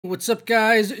What's up,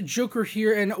 guys? Joker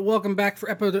here, and welcome back for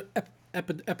Epidode.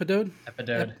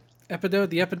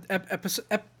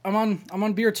 I'm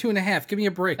on beer 2.5. Give me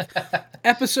a break.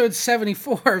 Episode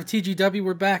 74 of TGW.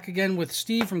 We're back again with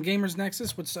Steve from Gamers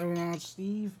Nexus. What's going on,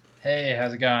 Steve? Hey,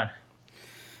 how's it going?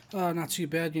 Not too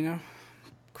bad, you know.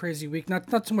 Crazy week.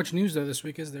 Not too much news though this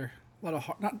week, is there? A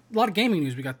lot of gaming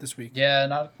news we got this week. Yeah,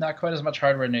 not quite as much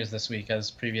hardware news this week as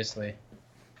previously.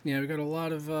 Yeah, we got a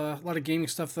lot of gaming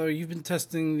stuff though. You've been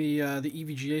testing the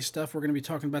EVGA stuff. We're going to be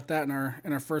talking about that in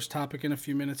our first topic in a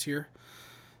few minutes here.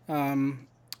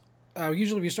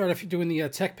 Usually we start off doing the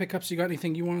tech pickups. You got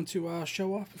anything you wanted to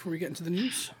show off before we get into the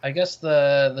news? I guess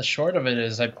the short of it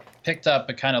is I picked up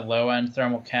a kind of low end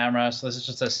thermal camera. So this is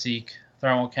just a Seek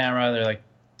thermal camera. They're like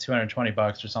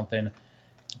 $220 or something.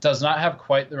 It does not have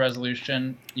quite the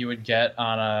resolution you would get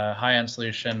on a high-end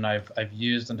solution. I've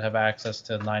used and have access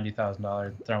to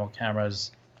 $90,000 thermal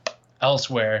cameras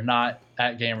elsewhere, not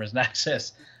at Gamers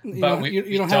Nexus. But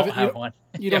we don't have one.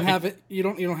 You don't have it. You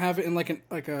don't have it in like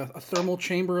a thermal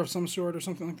chamber of some sort or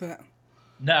something like that.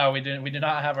 No, we do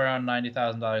not have our own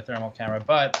 $90,000 thermal camera,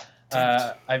 but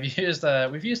we've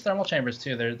used thermal chambers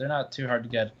too. They're not too hard to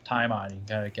get time on. You can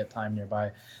kind of get time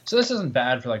nearby. So this isn't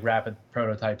bad for like rapid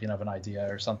prototyping of an idea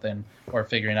or something, or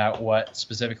figuring out what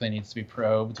specifically needs to be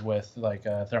probed with like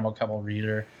a thermocouple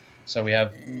reader. So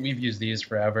we've used these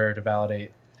forever to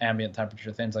validate ambient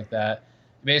temperature, things like that.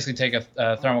 You basically take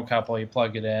a thermocouple, you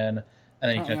plug it in, and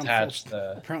then you can attach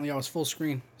the. Apparently, I was full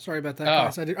screen. Sorry about that,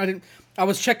 guys. I didn't. I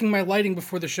was checking my lighting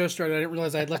before the show started. I didn't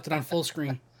realize I had left it on full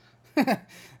screen.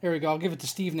 There we go. I'll give it to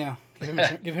Steve now.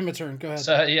 Give him a turn. Go ahead.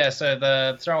 So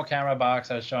the thermal camera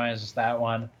box I was showing is just that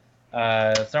one.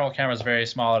 The thermal camera is very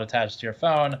small. It attaches to your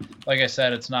phone. Like I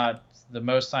said, it's not the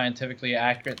most scientifically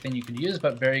accurate thing you could use,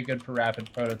 but very good for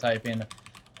rapid prototyping.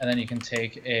 And then you can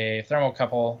take a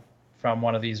thermocouple from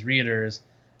one of these readers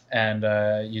and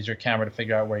use your camera to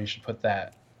figure out where you should put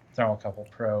that thermocouple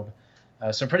probe.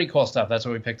 So pretty cool stuff. That's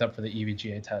what we picked up for the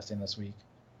EVGA testing this week.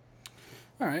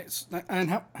 All right. And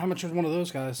how much was one of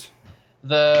those guys?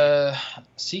 The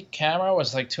Seek camera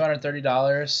was like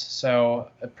 $230, so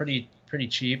pretty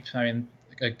cheap. I mean,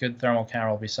 a good thermal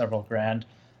camera will be several grand.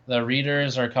 The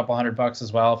readers are a couple $100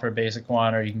 as well for a basic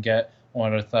one, or you can get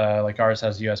one with like ours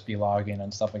has USB logging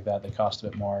and stuff like that. They cost a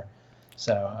bit more,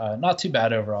 so not too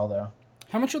bad overall though.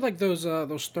 How much are like those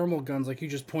thermal guns? Like you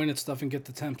just point at stuff and get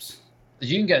the temps.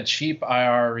 You can get cheap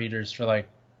IR readers for like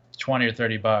 $20 or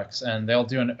 $30, and they'll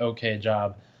do an okay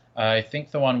job. I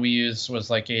think the one we used was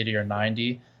like 80 or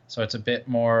 90, so it's a bit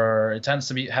more. It tends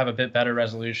to have a bit better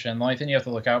resolution. The only thing you have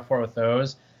to look out for with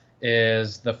those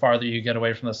is the farther you get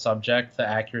away from the subject, the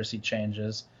accuracy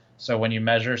changes. So when you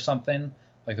measure something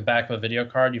like the back of a video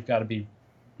card, you've got to be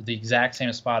the exact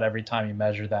same spot every time you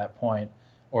measure that point,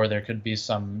 or there could be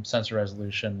some sensor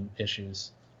resolution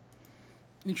issues.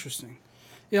 Interesting.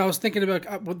 Yeah, I was thinking about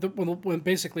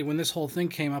when this whole thing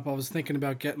came up, I was thinking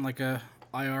about getting like a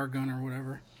IR gun or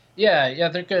whatever. Yeah,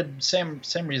 they're good. Same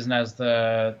reason as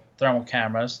the thermal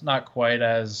cameras. Not quite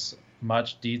as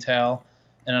much detail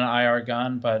in an IR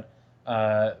gun, but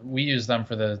we use them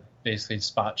for the basically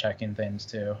spot checking things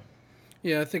too.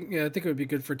 Yeah, I think it would be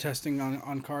good for testing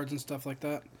on cards and stuff like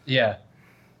that. Yeah,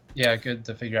 good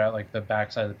to figure out like the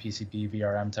backside of the PCB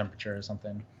VRM temperature or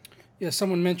something. Yeah,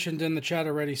 someone mentioned in the chat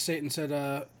already. Satan said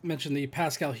mentioned the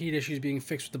Pascal heat issues being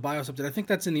fixed with the BIOS update. I think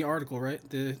that's in the article, right?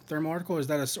 The thermal article, or is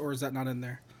that not in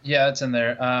there? Yeah, it's in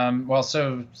there. Well,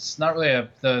 so it's not really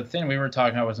the thing we were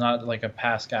talking about was not like a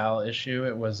Pascal issue.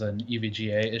 It was an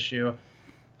EVGA issue.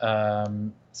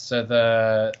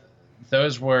 So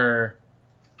those were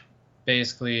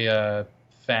basically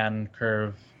fan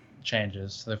curve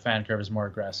changes. So the fan curve is more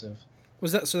aggressive.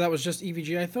 That was just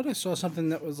EVGA? I thought I saw something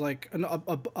that was like a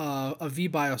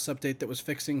VBIOS update that was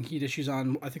fixing heat issues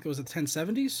on, I think it was the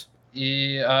 1070s?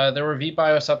 Yeah, there were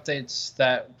VBIOS updates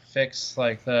that fix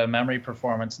like the memory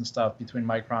performance and stuff between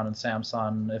Micron and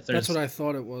Samsung. That's what I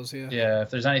thought it was, yeah. Yeah, if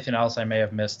there's anything else, I may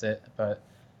have missed it, but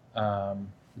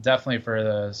definitely for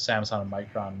the Samsung and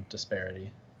Micron disparity.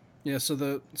 Yeah, so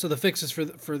the fixes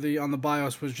for the on the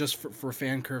BIOS was just for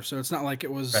fan curve. So it's not like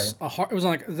it was right.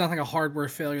 It's not like a hardware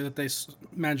failure that they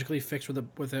magically fixed with an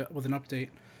update.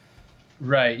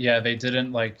 Right. Yeah, they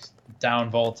didn't like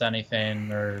downvolt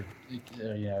anything or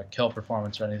kill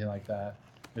performance or anything like that.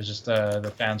 It was just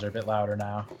the fans are a bit louder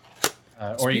now,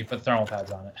 or you can put thermal pads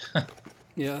on it.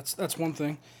 Yeah, that's one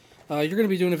thing. You're going to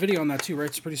be doing a video on that too, right?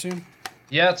 It's pretty soon.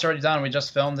 Yeah, it's already done. We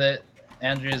just filmed it.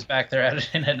 Andrew's back there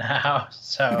editing it now,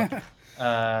 so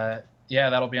yeah,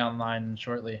 that'll be online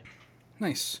shortly.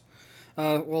 Nice.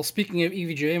 Well, speaking of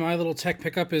EVGA, my little tech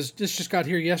pickup is this just got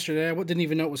here yesterday. I didn't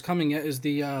even know it was coming yet. Is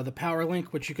the Power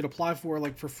Link, which you could apply for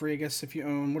like for free, I guess, if you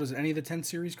own what is it, any of the 10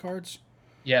 series cards?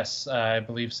 Yes, I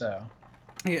believe so.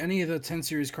 Yeah, any of the 10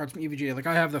 series cards from EVGA. Like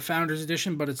I have the Founders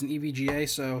Edition, but it's an EVGA,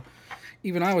 so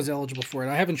even I was eligible for it.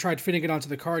 I haven't tried fitting it onto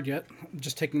the card yet. I'm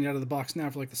just taking it out of the box now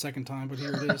for like the second time, but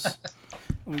here it is.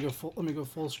 Let me go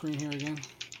full screen here again.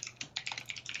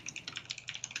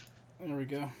 There we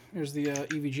go. Here's the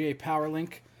EVGA Power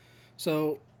Link.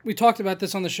 So we talked about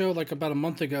this on the show like about a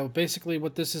month ago. Basically,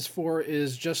 what this is for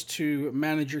is just to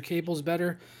manage your cables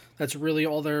better. That's really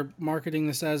all they're marketing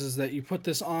this as, is that you put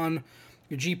this on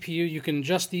your GPU. You can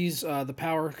adjust these, the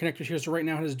power connectors here. So right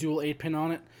now it has dual 8-pin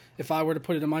on it. If I were to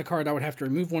put it in my card, I would have to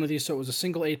remove one of these so it was a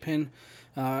single 8-pin.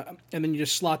 And then you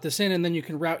just slot this in, and then you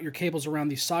can route your cables around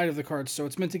the side of the card. So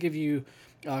it's meant to give you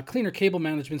cleaner cable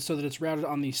management so that it's routed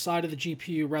on the side of the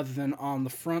GPU rather than on the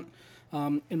front.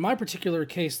 In my particular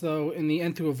case, though, in the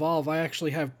N2 Evolve, I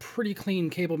actually have pretty clean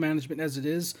cable management as it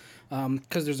is,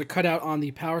 because there's a cutout on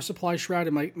the power supply shroud,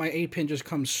 and my 8-pin just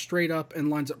comes straight up and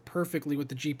lines up perfectly with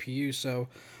the GPU, so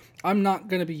I'm not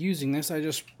going to be using this. I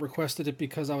just requested it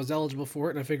because I was eligible for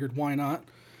it, and I figured why not.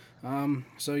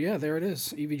 So yeah, there it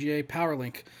is, EVGA Power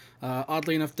Link.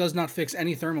 Oddly enough, does not fix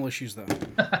any thermal issues, though.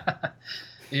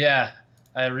 Yeah,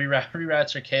 I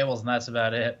reroute your cables, and that's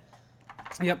about it.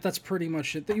 Yep, that's pretty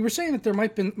much it. You were saying that there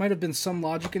might have been some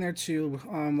logic in there to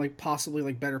like possibly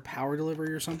like better power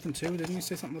delivery or something too. Didn't you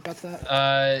say something about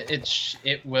that?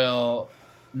 It will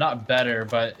not better,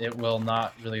 but it will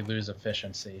not really lose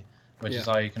efficiency, which is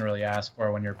all you can really ask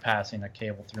for when you're passing a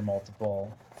cable through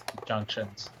multiple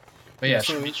junctions. But yeah,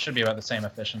 so, should be about the same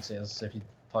efficiency as if you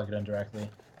plug it in directly.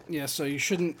 Yeah, so you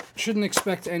shouldn't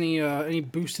expect any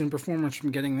boost in performance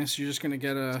from getting this. You're just going to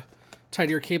get a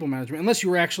tighter cable management, unless you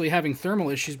were actually having thermal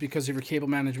issues because of your cable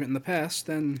management in the past.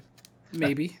 Then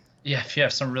maybe. Yeah, if you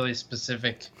have some really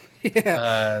specific,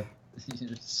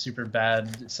 super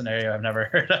bad scenario I've never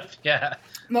heard of. Yeah.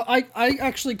 No, I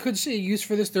actually could see a use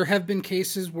for this. There have been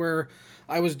cases where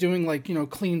I was doing like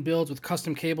clean builds with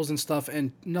custom cables and stuff,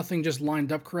 and nothing just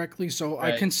lined up correctly. So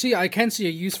right. I can see a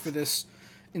use for this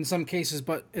in some cases,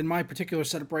 but in my particular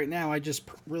setup right now, I just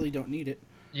really don't need it.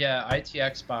 Yeah,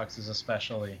 ITX boxes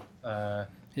especially. Some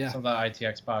of the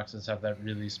ITX boxes have that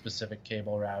really specific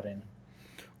cable routing.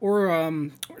 Or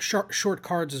short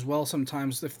cards as well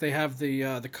sometimes, if they have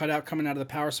the cutout coming out of the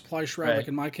power supply shroud, right, like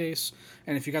in my case.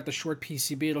 And if you got the short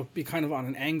PCB, it'll be kind of on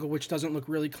an angle, which doesn't look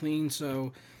really clean.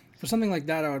 So for something like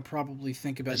that, I would probably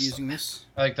think about using this.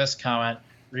 I like this comment.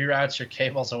 Reroute your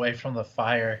cables away from the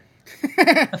fire.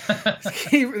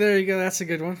 There you go. That's a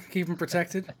good one. Keep them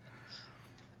protected.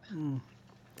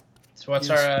 So what's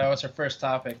our first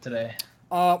topic today?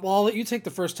 Well, I'll let you take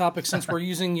the first topic since we're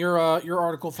using your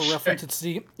article for reference.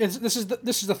 This is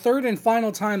the third and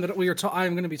final time that I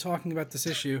am going to be talking about this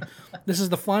issue. This is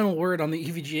the final word on the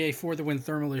EVGA for the wind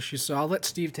thermal issue. So I'll let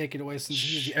Steve take it away since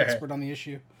he's the expert on the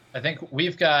issue. I think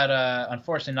we've got,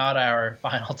 unfortunately, not our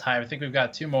final time. I think we've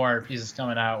got two more pieces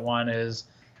coming out. One is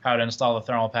how to install the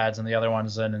thermal pads, and the other one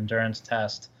is an endurance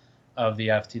test of the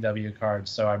FTW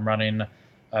cards. So I'm running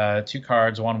two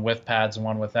cards, one with pads and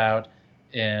one without,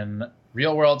 in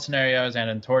real-world scenarios and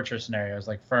in torture scenarios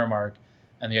like Furmark.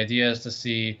 And the idea is to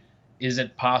see, is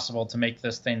it possible to make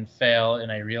this thing fail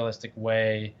in a realistic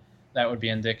way that would be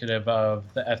indicative of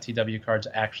the FTW cards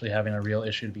actually having a real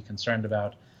issue to be concerned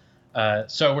about.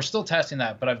 So we're still testing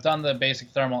that, but I've done the basic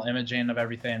thermal imaging of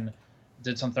everything,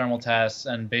 did some thermal tests,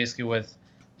 and basically with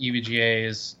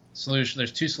EVGA's solution,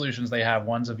 there's two solutions they have.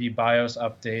 One's a VBIOS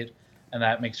update, and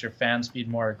that makes your fan speed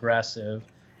more aggressive.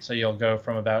 So you'll go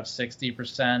from about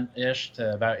 60%-ish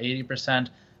to about 80%.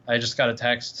 I just got a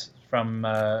text from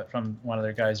one of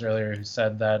their guys earlier who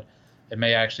said that it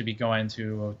may actually be going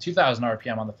to 2,000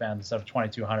 RPM on the fan instead of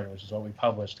 2,200, which is what we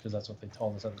published because that's what they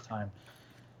told us at the time.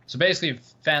 So basically,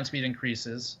 fan speed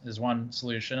increases is one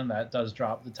solution, and that does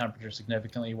drop the temperature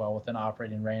significantly well within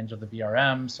operating range of the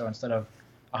VRM. So instead of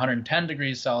 110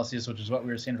 degrees Celsius, which is what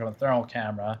we were seeing from a thermal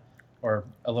camera, or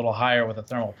a little higher with a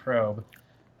thermal probe,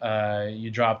 you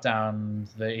drop down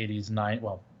to the 80s,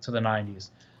 to the 90s.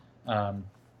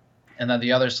 And then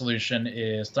the other solution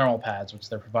is thermal pads, which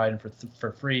they're providing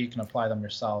for free. You can apply them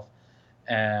yourself,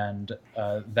 and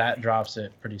that drops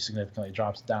it pretty significantly. It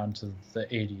drops down to the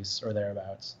 80s or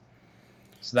thereabouts.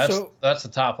 So that's the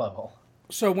top level.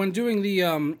 So when doing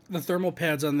the thermal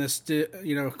pads on this,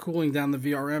 cooling down the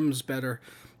VRMs better,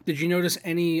 did you notice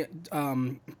any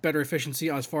better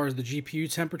efficiency as far as the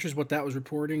GPU temperatures, what that was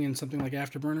reporting in something like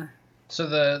Afterburner? So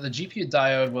the GPU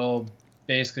diode will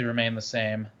basically remain the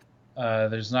same.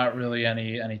 There's not really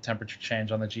any temperature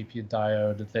change on the GPU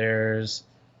diode. There's,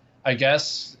 I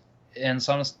guess, in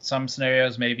some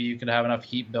scenarios, maybe you could have enough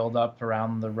heat buildup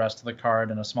around the rest of the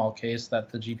card in a small case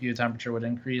that the GPU temperature would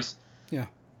increase. Yeah.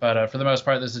 But for the most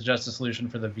part, this is just a solution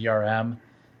for the VRM,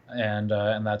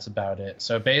 and that's about it.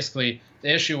 So basically,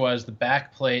 the issue was the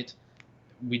back plate.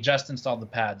 We just installed the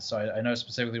pads, so I know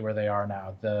specifically where they are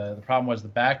now. The problem was the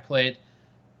back plate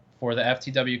for the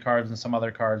FTW cards and some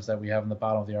other cards that we have in the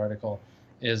bottom of the article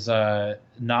is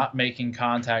not making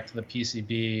contact to the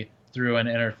PCB through an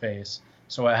interface.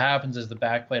 So what happens is the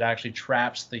backplate actually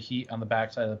traps the heat on the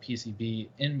backside of the PCB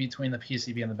in between the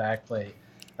PCB and the backplate.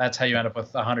 That's how you end up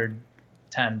with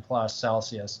 110 plus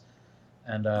Celsius.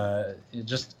 And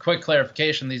just quick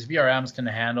clarification, these VRMs can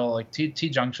handle like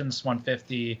T-junctions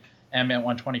 150, ambient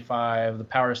 125. The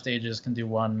power stages can do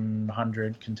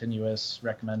 100 continuous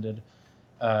recommended.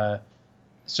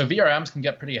 So VRMs can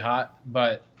get pretty hot,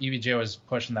 but EVGA was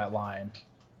pushing that line.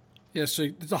 Yeah, so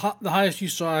the highest you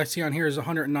saw I see on here is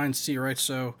 109C, right?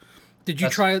 So did you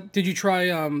try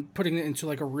putting it into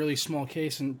like a really small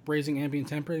case and raising ambient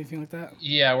temp or anything like that?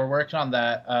 Yeah, we're working on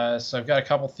that. So I've got a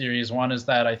couple theories. One is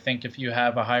that I think if you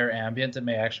have a higher ambient, it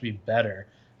may actually be better.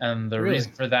 And the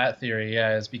reason for that theory,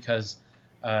 is because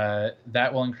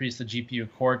that will increase the GPU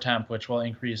core temp, which will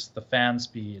increase the fan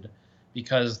speed.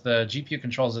 Because the GPU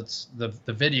controls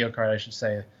the video card, I should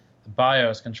say, the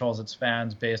BIOS controls its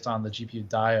fans based on the GPU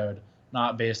diode,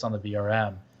 not based on the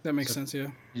VRM. That makes sense, yeah.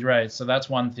 Right, so that's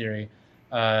one theory.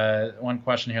 One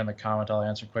question here in the comment I'll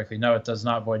answer quickly. No, it does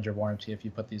not void your warranty if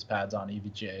you put these pads on.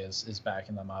 EVGA is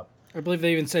backing them up. I believe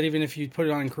they even said even if you put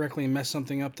it on incorrectly and mess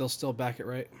something up, they'll still back it,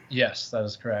 right? Yes, that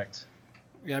is correct.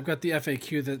 Yeah, I've got the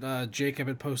FAQ that Jacob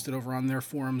had posted over on their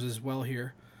forums as well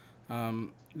here.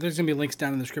 There's going to be links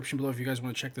down in the description below if you guys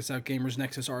want to check this out. Gamers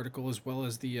Nexus article as well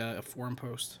as the forum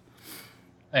post.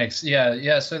 Thanks.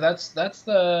 Yeah. So that's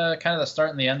the kind of the start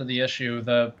and the end of the issue.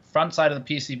 The front side of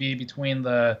the PCB between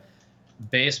the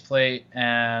base plate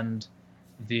and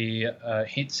the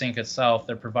heatsink itself,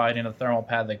 they're providing a thermal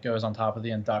pad that goes on top of the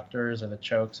inductors or the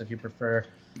chokes, if you prefer.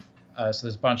 So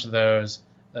there's a bunch of those.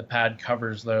 The pad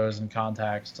covers those and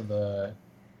contacts to the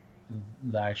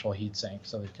actual heatsink,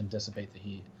 so they can dissipate the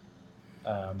heat.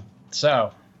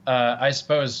 I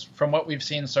suppose from what we've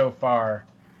seen so far,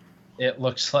 it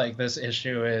looks like this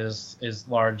issue is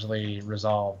largely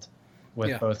resolved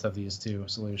with both of these two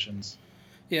solutions.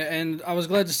 Yeah, and I was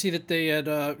glad to see that they had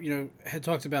had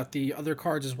talked about the other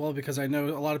cards as well, because I know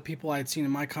a lot of people I had seen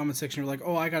in my comment section were like,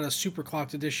 "Oh, I got a super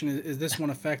clocked edition. Is this one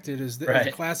affected? Is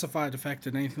the classified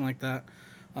affected? Anything like that?"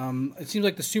 It seems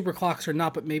like the super clocks are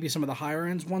not, but maybe some of the higher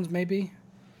end ones maybe.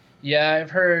 Yeah, I've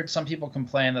heard some people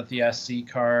complain that the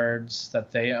SC cards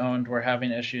that they owned were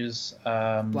having issues.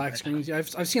 Black screens. Yeah,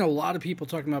 I've seen a lot of people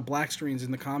talking about black screens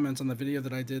in the comments on the video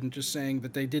that I did, and just saying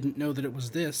that they didn't know that it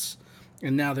was this,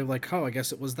 and now they're like, "Oh, I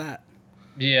guess it was that."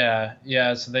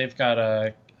 Yeah. So they've got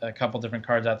a couple different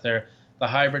cards out there. The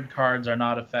hybrid cards are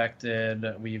not affected.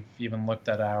 We've even looked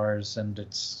at ours, and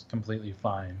it's completely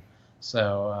fine.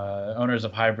 So owners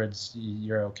of hybrids,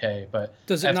 you're okay. But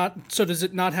does it not? So does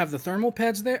it not have the thermal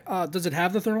pads there? Does it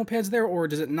have the thermal pads there, or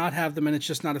does it not have them and it's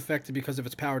just not affected because of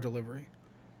its power delivery?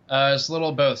 It's a little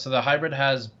of both. So the hybrid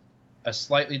has a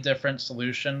slightly different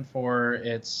solution for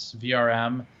its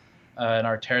VRM. In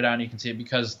our teardown, you can see it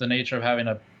because the nature of having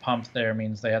a pump there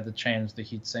means they had to change the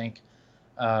heatsink.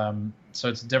 So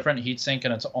it's a different heatsink,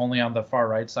 and it's only on the far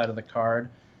right side of the card.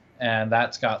 And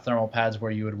that's got thermal pads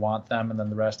where you would want them, and then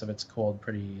the rest of it's cooled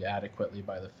pretty adequately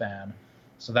by the fan.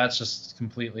 So that's just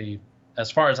completely,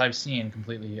 as far as I've seen,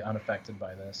 completely unaffected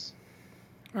by this.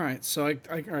 All right, so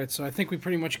I think we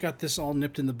pretty much got this all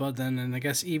nipped in the bud then, and I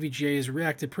guess EVGA has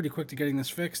reacted pretty quick to getting this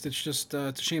fixed. It's just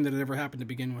it's a shame that it ever happened to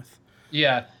begin with.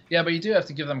 Yeah, but you do have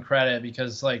to give them credit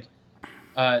because,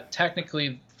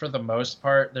 technically, for the most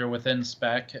part, they're within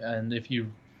spec, and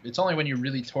it's only when you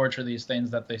really torture these things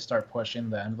that they start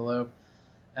pushing the envelope.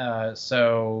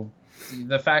 So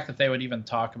the fact that they would even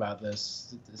talk about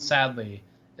this, sadly,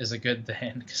 is a good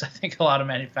thing, because I think a lot of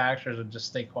manufacturers would just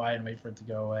stay quiet and wait for it to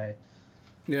go away.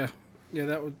 Yeah,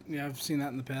 I've seen that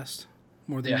in the past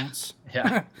more than once.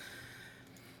 Yeah.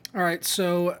 All right,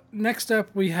 so next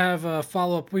up we have a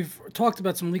follow-up. We've talked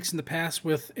about some leaks in the past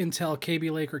with Intel Kaby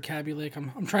Lake or Kaby Lake.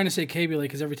 I'm trying to say Kaby Lake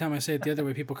because every time I say it the other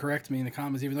way, people correct me in the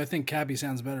comments, even though I think Kaby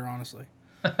sounds better, honestly.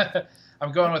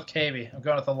 I'm going with Kaby. I'm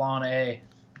going with the long A.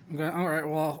 All right,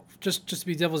 well, just to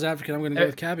be devil's advocate, I'm going to go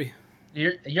with Kaby.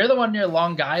 You're the one near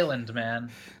Long Island,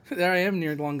 man. There I am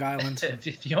near Long Island.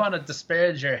 If you want to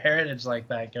disparage your heritage like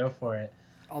that, go for it.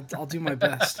 I'll do my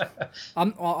best.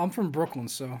 I'm from Brooklyn,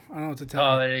 so I don't know what to tell you.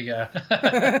 Oh, there you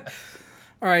go.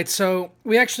 All right, so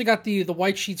we actually got the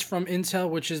white sheets from Intel,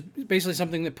 which is basically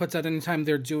something that puts out anytime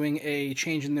they're doing a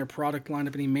change in their product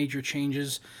lineup, any major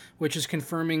changes, which is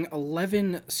confirming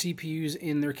 11 CPUs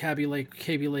in their Kaby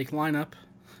Lake lineup,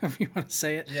 however you want to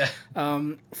say it. Yeah.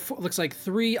 Looks like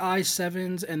 3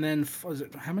 i7s and then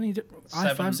how many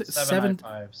i5s? Seven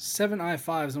i5s. 7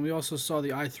 i5s, and we also saw the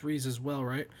i3s as well,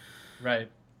 right? Right.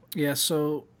 Yeah,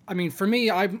 so I mean, for me,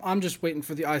 I'm just waiting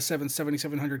for the i7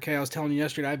 7700K. I was telling you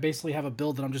yesterday, I basically have a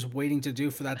build that I'm just waiting to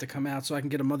do for that to come out so I can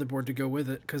get a motherboard to go with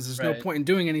it, because there's no point in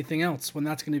doing anything else when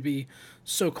that's going to be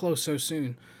so close so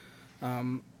soon.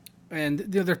 And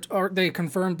they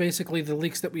confirmed basically the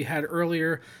leaks that we had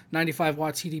earlier. 95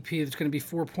 watt TDP. That's going to be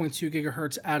 4.2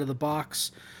 gigahertz out of the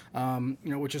box,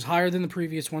 which is higher than the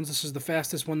previous ones. This is the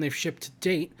fastest one they've shipped to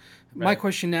date. Right. My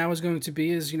question now is going to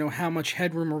be how much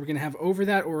headroom are we going to have over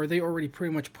that, or are they already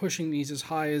pretty much pushing these as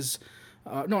high as,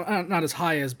 no, not as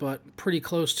high as, but pretty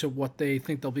close to what they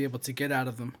think they'll be able to get out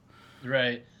of them?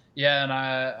 Right. Yeah, and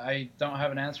I don't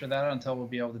have an answer to that until we'll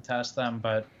be able to test them,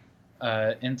 but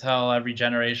Intel every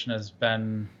generation has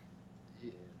been,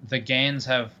 the gains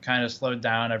have kind of slowed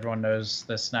down. Everyone knows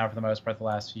this now for the most part the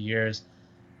last few years,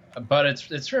 but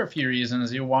it's for a few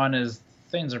reasons. One is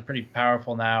things are pretty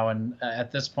powerful now, and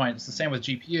at this point it's the same with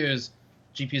GPUs.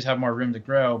 GPUs have more room to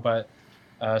grow, but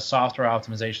software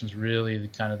optimization is really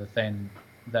the thing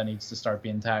that needs to start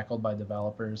being tackled by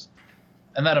developers.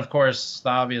 And then of course the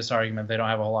obvious argument, they don't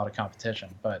have a whole lot of competition,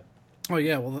 but oh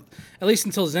yeah, well, at least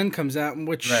until Zen comes out,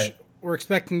 which right. We're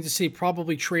expecting to see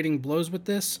probably trading blows with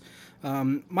this.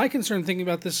 My concern thinking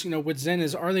about this, with Zen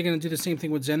is, are they going to do the same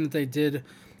thing with Zen that they did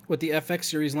with the FX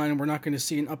series line, and we're not going to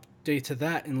see an update to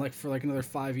that in for another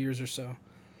 5 years or so?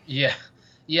 Yeah,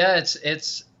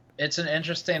 it's an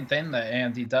interesting thing that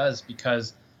AMD does,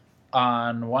 because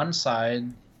on one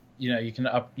side, you can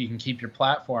keep your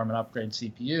platform and upgrade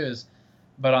CPUs,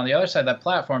 but on the other side, that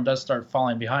platform does start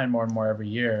falling behind more and more every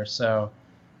year. So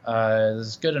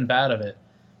there's good and bad of it.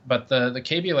 But the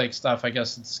Kaby Lake stuff, I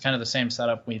guess it's kind of the same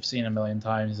setup we've seen a million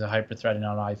times. The hyper-threading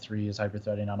on i3s,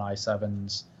 hyper-threading on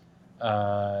i7s,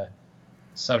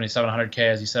 7700K,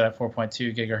 as you said, at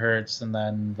 4.2 gigahertz, and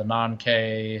then the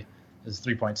non-K is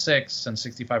 3.6 and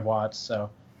 65 watts. So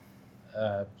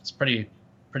it's pretty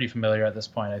familiar at this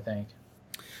point, I think.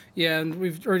 Yeah, and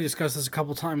we've already discussed this a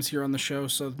couple times here on the show,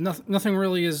 so nothing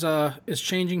really is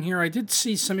changing here. I did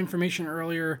see some information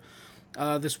earlier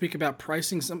this week about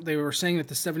pricing. They were saying that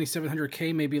the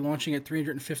 7700K may be launching at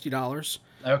 $350.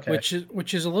 Okay. Which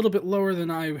is a little bit lower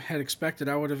than I had expected.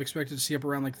 I would have expected to see up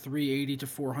around like 380 to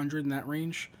 400 in that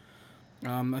range.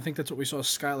 I think that's what we saw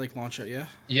Skylake launch at. Yeah.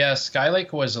 Yeah,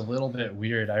 Skylake was a little bit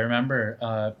weird. I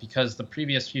remember because the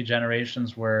previous few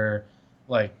generations were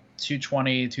like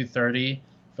 220, 230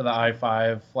 for the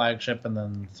i5 flagship, and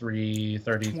then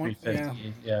 330,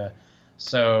 350. Yeah.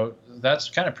 So that's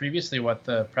kind of previously what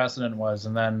the precedent was,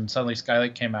 and then suddenly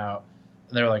Skylake came out,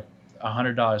 and they were like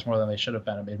 $100 more than they should have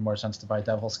been. It made more sense to buy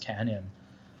Devil's Canyon.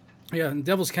 Yeah, and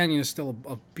Devil's Canyon is still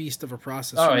a beast of a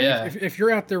processor. Oh, yeah. If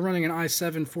you're out there running an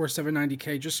i7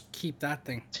 4790K, just keep that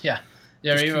thing. Yeah,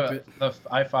 even the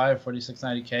i5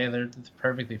 4690K, they're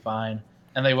perfectly fine,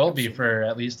 and they will Absolutely. Be for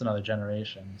at least another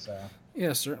generation. So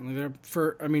yeah, certainly.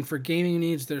 For gaming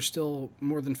needs, they're still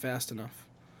more than fast enough.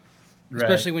 Right.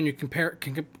 Especially when you compare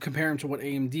them to what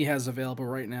AMD has available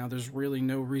right now. There's really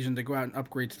no reason to go out and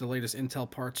upgrade to the latest Intel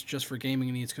parts just for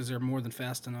gaming needs, because they're more than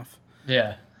fast enough.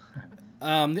 Yeah.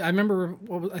 I remember,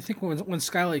 I think when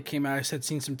Skylake came out, I had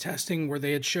seen some testing where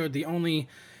they had showed the only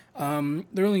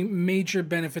major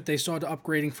benefit they saw to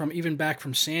upgrading from even back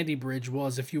from Sandy Bridge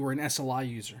was if you were an SLI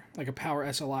user, like a power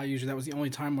SLI user. That was the only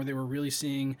time where they were really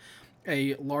seeing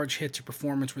a large hit to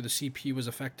performance where the CPU was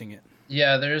affecting it.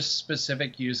 Yeah, there's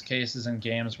specific use cases in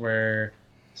games where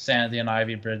Sandy and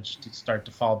Ivy Bridge start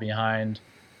to fall behind,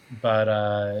 but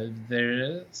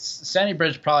Sandy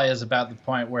Bridge probably is about the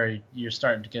point where you're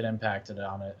starting to get impacted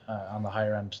on it on the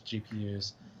higher end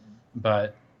GPUs,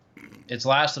 but it's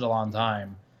lasted a long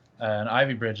time, and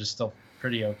Ivy Bridge is still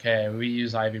pretty okay. We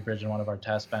use Ivy Bridge in one of our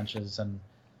test benches, and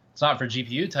it's not for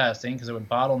GPU testing because it would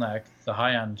bottleneck the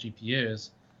high-end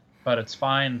GPUs, but it's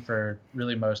fine for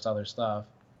really most other stuff.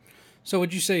 So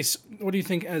would you say, what do you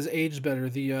think has aged better,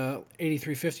 the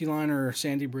 8350 line or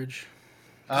Sandy Bridge?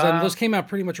 Because those came out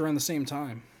pretty much around the same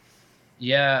time.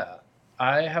 Yeah,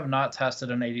 I have not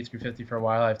tested an 8350 for a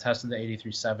while. I've tested the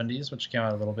 8370s, which came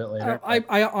out a little bit later.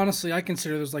 I honestly, I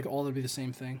consider those like all to be the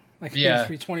same thing. Like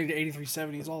 8320 to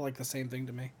 8370 is all like the same thing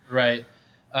to me. Right.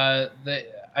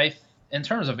 In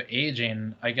terms of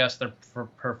aging, I guess they're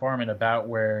performing about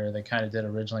where they kind of did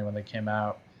originally when they came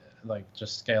out, like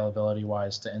just scalability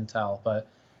wise to Intel. But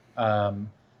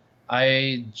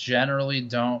I generally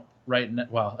don't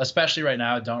well, especially right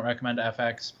now, don't recommend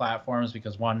FX platforms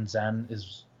because one, Zen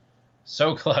is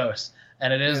so close,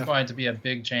 and it is Yeah. going to be a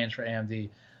big change for AMD.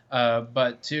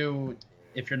 But two,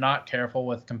 if you're not careful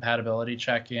with compatibility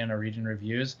checking or reading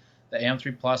reviews, the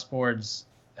AM3 Plus boards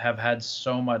have had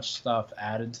so much stuff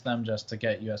added to them just to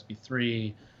get USB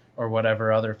 3 or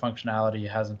whatever other functionality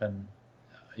hasn't been,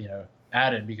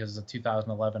 added because it's a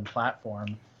 2011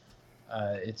 platform.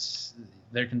 It's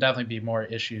there can definitely be more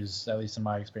issues, at least in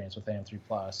my experience with AM3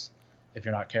 Plus, if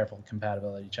you're not careful with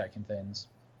compatibility checking things.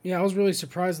 Yeah, I was really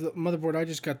surprised that the motherboard I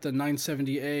just got, the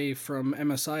 970A from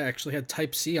MSI, actually had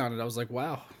Type C on it. I was like,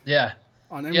 wow. Yeah,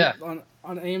 On yeah, on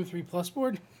AM3 Plus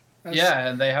board? That's yeah,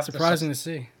 and they have surprising to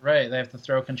see. right. They have to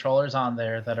throw controllers on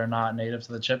there that are not native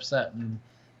to the chipset and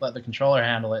let the controller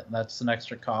handle it, and that's an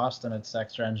extra cost and it's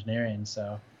extra engineering.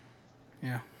 So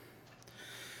Yeah.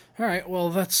 All right, well,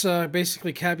 that's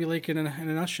basically Kaby Lake in a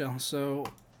nutshell. So,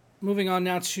 moving on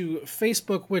now to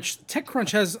Facebook, which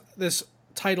TechCrunch has this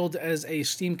titled as a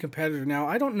Steam competitor. Now,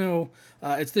 I don't know.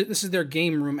 This is their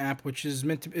Game Room app, which is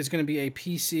going to be a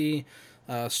PC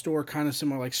store, kind of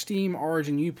similar like Steam,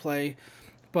 Origin, Uplay,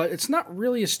 but it's not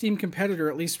really a Steam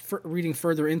competitor. At least reading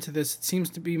further into this, it seems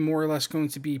to be more or less going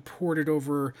to be ported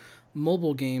over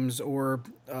mobile games or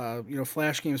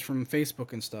Flash games from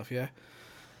Facebook and stuff. Yeah.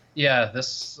 yeah,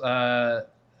 this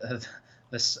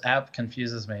app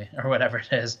confuses me, or whatever it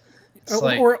is. It's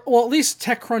Or at least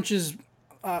TechCrunch's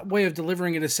way of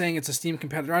delivering it is saying it's a Steam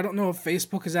competitor. I don't know if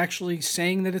Facebook is actually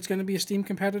saying that it's going to be a Steam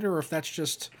competitor or if that's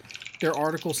just their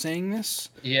article saying this.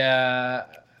 Yeah,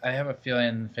 I have a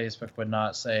feeling Facebook would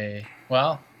not say,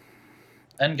 well,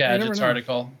 Engadget's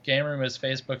article, Game Room is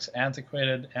Facebook's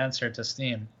antiquated answer to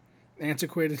Steam.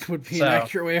 Antiquated would be an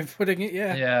accurate way of putting it,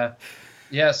 yeah. Yeah.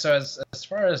 Yeah, so as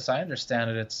far as I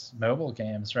understand it, it's mobile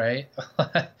games, right?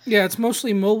 Yeah, it's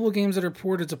mostly mobile games that are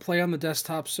ported to play on the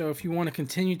desktop, so if you want to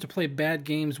continue to play bad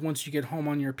games once you get home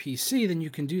on your PC, then you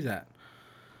can do that.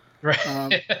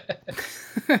 Right.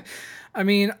 I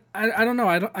mean, I don't know.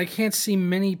 I can't see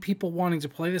many people wanting to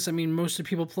play this. I mean, most of the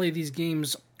people play these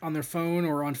games on their phone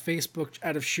or on Facebook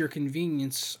out of sheer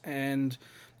convenience, and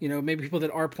maybe people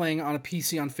that are playing on a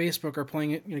PC on Facebook are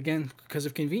playing it, again, because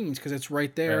of convenience, because it's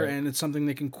right there, and it's something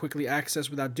they can quickly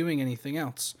access without doing anything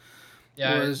else.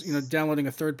 Yeah, whereas, downloading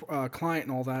a third client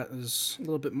and all that is a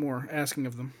little bit more asking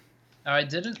of them. Now, I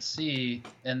didn't see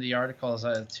in the articles,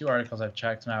 2 articles I've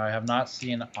checked now, I have not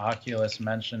seen Oculus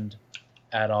mentioned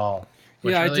at all.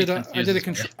 Yeah, really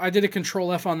I did a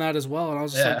Control F on that as well, and I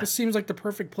was just like, this seems like the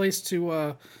perfect place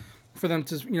to... for them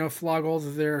to flog all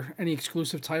of their any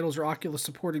exclusive titles or Oculus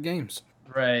supported games.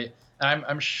 Right.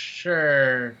 I'm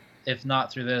sure if not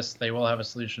through this, they will have a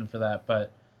solution for that.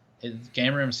 But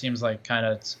Game Room seems like kind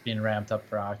of it's being ramped up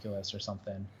for Oculus or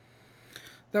something.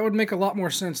 That would make a lot more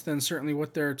sense than certainly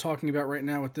what they're talking about right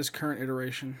now with this current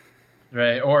iteration.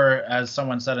 Right. Or as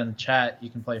someone said in chat, you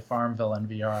can play Farmville in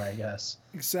VR, I guess.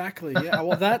 Exactly. Yeah.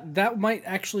 Well, that might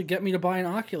actually get me to buy an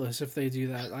Oculus if they do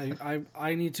that.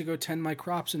 I need to go tend my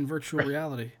crops in virtual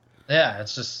reality. Yeah,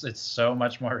 it's so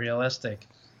much more realistic.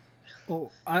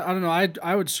 Well, I don't know.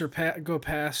 I would go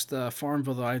past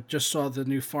Farmville, though. I just saw the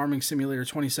new Farming Simulator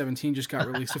 2017 just got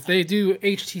released. If they do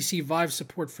HTC Vive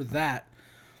support for that,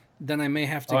 then I may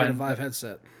have to get a Vive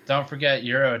headset. Don't forget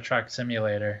Euro Truck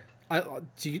Simulator.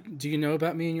 Do you know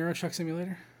about me and Euro Truck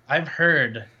Simulator? I've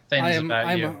heard things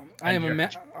about you. I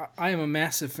am a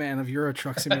massive fan of Euro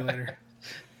Truck Simulator.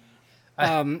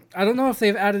 I don't know if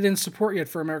they've added in support yet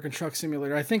for American Truck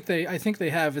Simulator. I think they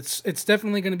have. It's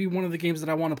definitely going to be one of the games that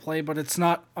I want to play, but it's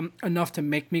not enough to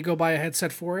make me go buy a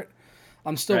headset for it.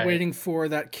 I'm still waiting for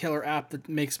that killer app that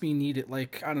makes me need it,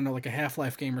 like, I don't know, like a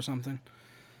Half-Life game or something.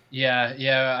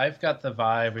 Yeah, I've got the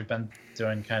Vive. We've been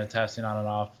doing kind of testing on and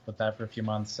off with that for a few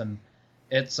months, and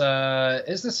it's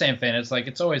the same thing. It's like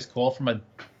it's always cool from a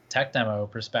tech demo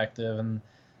perspective, and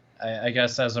I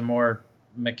guess as a more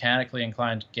mechanically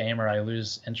inclined gamer, I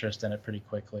lose interest in it pretty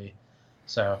quickly.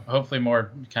 So hopefully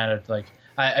more kind of like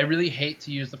I really hate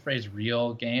to use the phrase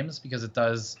real games because it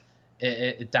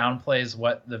downplays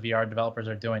what the VR developers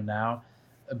are doing now,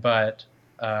 but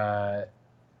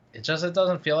it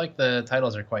doesn't feel like the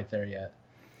titles are quite there yet.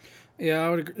 Yeah, I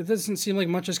would agree. It doesn't seem like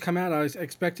much has come out. I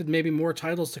expected maybe more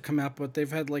titles to come out, but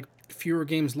they've had like fewer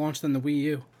games launched than the Wii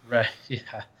U. Right,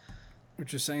 yeah.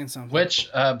 Which is saying something. Which,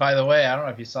 by the way, I don't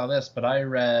know if you saw this, but I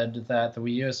read that the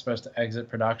Wii U is supposed to exit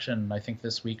production, I think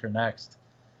this week or next.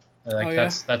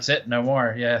 That's it, no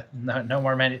more. Yeah, no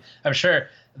more I'm sure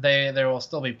there will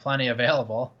still be plenty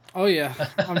available. Oh, yeah.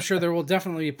 I'm sure there will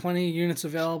definitely be plenty of units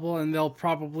available, and they'll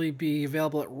probably be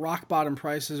available at rock-bottom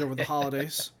prices over the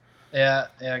holidays. Yeah,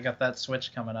 I got that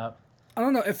Switch coming up. I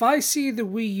don't know if I see the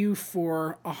Wii U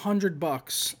for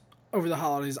 $100 over the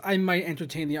holidays, I might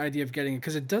entertain the idea of getting it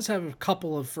because it does have a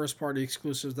couple of first-party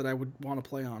exclusives that I would want to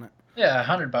play on it. Yeah,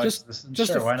 $100.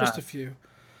 Sure, why Just not? a few.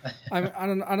 I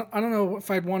don't know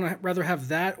if I'd want to rather have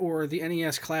that or the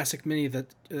NES Classic Mini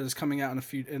that is coming out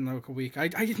in like a week. I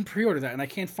didn't pre-order that and I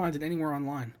can't find it anywhere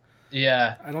online.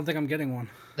 Yeah. I don't think I'm getting one.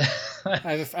 I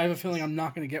have a feeling I'm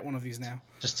not going to get one of these now.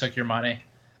 Just took your money.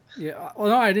 Yeah. Well,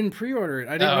 no, I didn't pre-order it.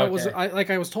 I didn't know it was.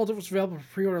 Okay. I was told it was available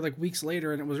for pre-order like weeks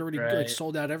later, and it was already like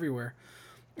sold out everywhere.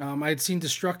 I had seen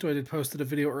Destructoid had posted a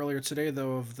video earlier today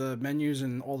though of the menus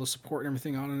and all the support and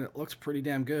everything on it. It looks pretty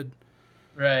damn good.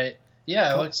 Right.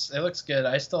 Yeah, it looks good.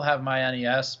 I still have my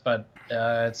NES, but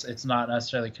it's not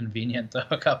necessarily convenient to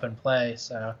hook up and play.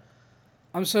 So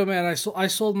I'm so mad. I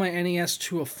sold my NES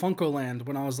to a Funkoland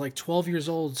when I was like 12 years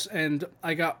old, and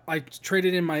I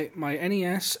traded in my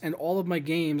NES and all of my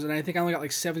games, and I think I only got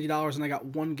like $70, and I got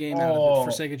one game out of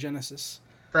it for Sega Genesis.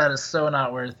 That is so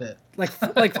not worth it.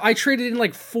 like I traded in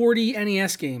like 40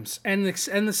 NES games and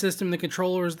the system, the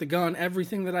controllers, the gun,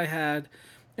 everything that I had,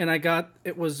 and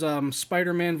it was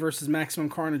Spider-Man versus Maximum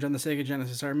Carnage on the Sega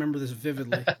Genesis. I remember this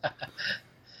vividly.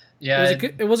 Yeah,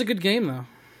 it was a good game though.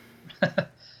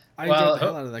 I enjoyed the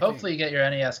hell out of that hopefully game. You get your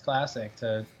NES Classic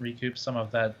to recoup some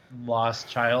of that lost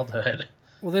childhood.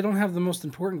 Well, they don't have the most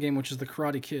important game, which is the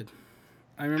Karate Kid.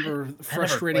 I remember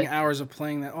frustrating hours of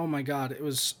playing that. Oh my god, it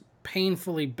was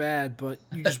painfully bad, but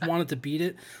you just wanted to beat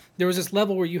it. There was this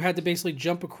level where you had to basically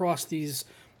jump across these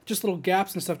just little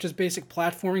gaps and stuff, just basic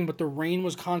platforming, but the rain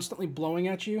was constantly blowing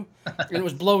at you, and it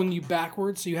was blowing you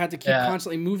backwards, so you had to keep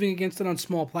constantly moving against it on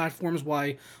small platforms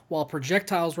while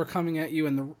projectiles were coming at you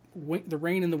and the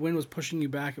rain and the wind was pushing you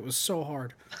back. It was so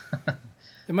hard.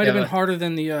 It might have been harder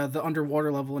than the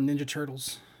underwater level in Ninja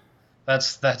Turtles.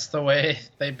 That's the way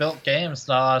they built games.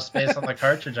 Not a lot of space on the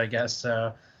cartridge, I guess.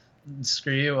 So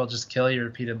screw you. We'll just kill you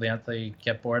repeatedly until you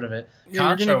get bored of it. Yeah,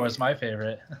 Contra was my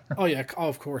favorite. Oh yeah,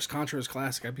 of course. Contra is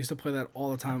classic. I used to play that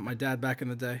all the time with my dad back in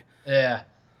the day. Yeah,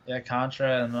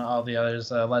 Contra and all the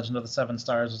others. Legend of the Seven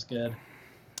Stars was good.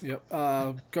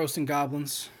 Yep. Ghosts and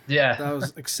Goblins. Yeah, that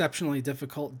was exceptionally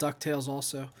difficult. DuckTales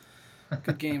also.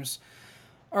 Good games.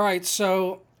 All right,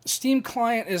 so Steam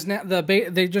Client is now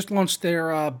they just launched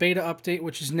their beta update,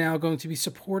 which is now going to be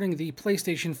supporting the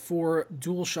PlayStation 4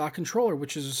 DualShock controller,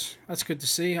 that's good to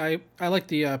see. I like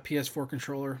the PS4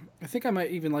 controller. I think I might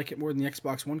even like it more than the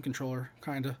Xbox One controller,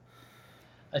 kind of.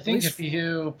 I think if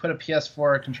you put a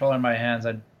PS4 controller in my hands,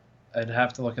 I'd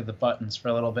have to look at the buttons for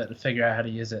a little bit to figure out how to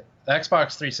use it. The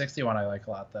Xbox 360 one I like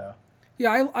a lot, though.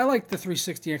 Yeah, I like the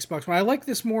 360 Xbox One. I like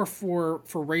this more for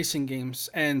racing games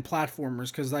and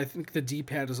platformers because I think the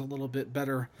D-pad is a little bit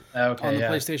better on the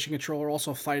PlayStation controller.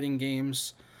 Also, fighting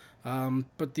games,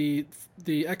 but the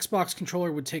Xbox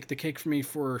controller would take the cake for me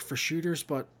for shooters.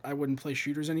 But I wouldn't play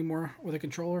shooters anymore with a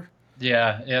controller.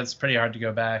 Yeah, it's pretty hard to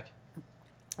go back.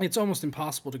 It's almost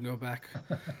impossible to go back.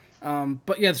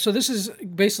 But yeah, so this is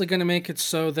basically going to make it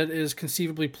so that it is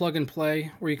conceivably plug and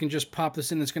play, where you can just pop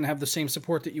this in. It's going to have the same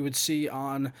support that you would see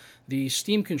on the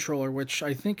Steam controller, which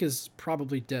I think is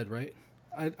probably dead, right?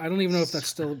 I don't even know if that's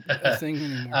still a thing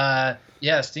anymore.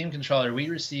 Yeah, Steam controller. We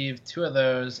received 2 of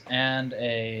those and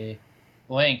a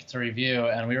link to review,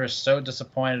 and we were so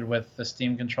disappointed with the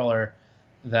Steam controller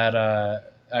that I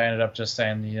ended up just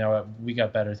saying, you know what, we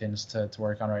got better things to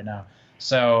work on right now.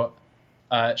 So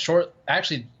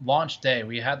launch day,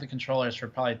 we had the controllers for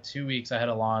probably 2 weeks ahead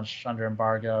of launch under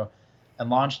embargo, and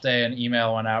launch day an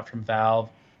email went out from Valve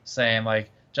saying, like,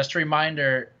 just a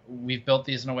reminder, we've built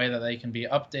these in a way that they can be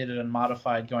updated and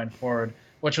modified going forward,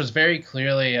 which was very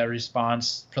clearly a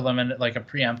response, like a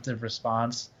preemptive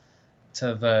response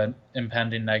to the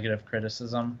impending negative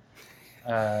criticism.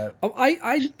 I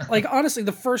like, honestly,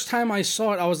 the first time I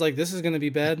saw it, I was like, this is going to be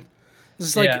bad.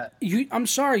 It's like, I'm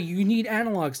sorry, you need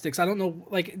analog sticks. I don't know,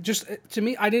 like, just to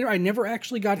me, I never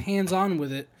actually got hands-on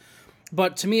with it,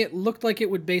 but to me it looked like it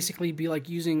would basically be like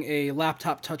using a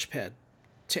laptop touchpad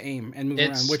to aim and move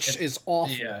around, which is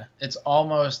awful. Yeah, it's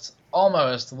almost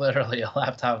literally a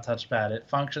laptop touchpad. It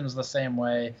functions the same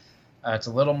way. It's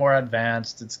a little more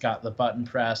advanced. It's got the button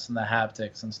press and the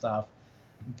haptics and stuff.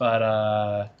 But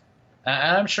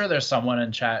and I'm sure there's someone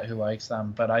in chat who likes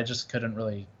them, but I just couldn't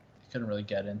really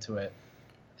get into it.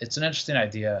 It's an interesting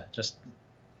idea, just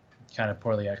kind of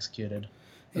poorly executed.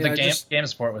 Yeah, the game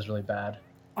support was really bad.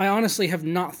 I honestly have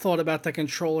not thought about that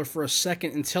controller for a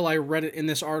second until I read it in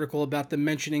this article about them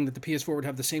mentioning that the PS4 would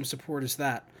have the same support as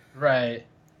that. Right.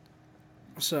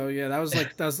 So yeah, that was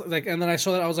like, and then I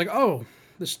saw that, I was like, oh,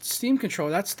 the Steam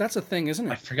controller, that's a thing, isn't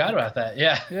it? I forgot about that.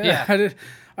 Yeah. Yeah.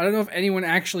 I don't know if anyone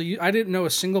actually. I didn't know a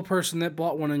single person that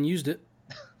bought one and used it.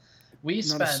 We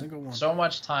spent so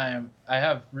much time. I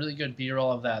have really good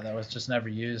B-roll of that was just never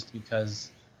used because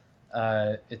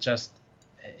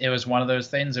it was one of those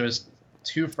things. It was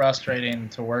too frustrating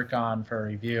to work on for a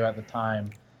review at the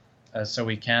time, so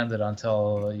we canned it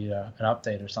until an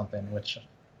update or something. Which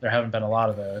there haven't been a lot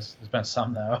of those. There's been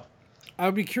some though. I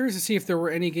would be curious to see if there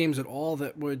were any games at all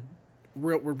that would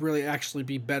really actually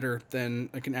be better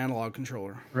than like an analog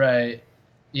controller. Right.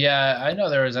 Yeah, I know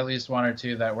there was at least one or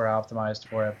two that were optimized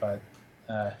for it, but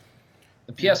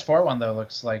the PS4 one though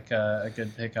looks like a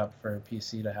good pickup for a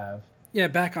PC to have. Yeah,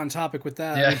 back on topic with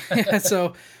that.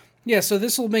 Yeah. So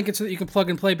this will make it so that you can plug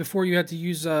and play before you had to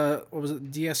use what was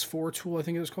it, DS4 tool? I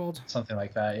think it was called something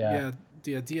like that. Yeah.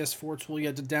 Yeah, the DS4 tool. You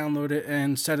had to download it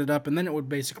and set it up, and then it would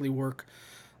basically work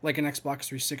like an Xbox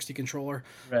 360 controller.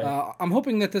 Right. I'm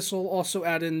hoping that this will also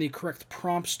add in the correct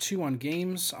prompts too on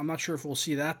games. I'm not sure if we'll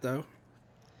see that though.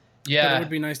 Yeah, but it would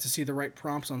be nice to see the right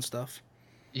prompts on stuff.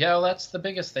 Yeah, well, that's the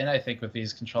biggest thing I think with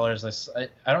these controllers.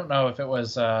 I don't know if it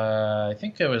was. I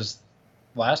think it was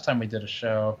last time we did a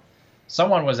show.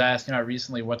 Someone was asking about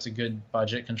recently what's a good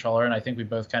budget controller, and I think we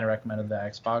both kind of recommended the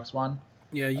Xbox one.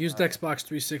 Yeah, used Xbox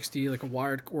 360, like a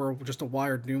wired or just a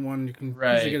wired new one. You can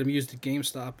usually get them used at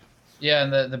GameStop. Yeah,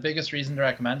 and the biggest reason to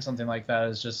recommend something like that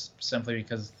is just simply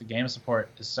because the game support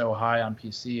is so high on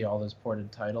PC, all those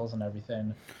ported titles and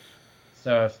everything.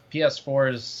 So if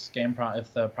PS4's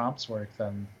if the prompts work,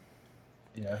 then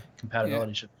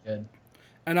compatibility should be good.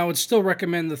 And I would still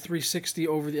recommend the 360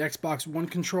 over the Xbox One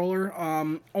controller,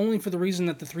 only for the reason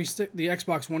that the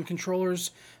Xbox One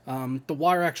controllers, the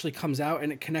wire actually comes out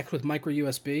and it connects with micro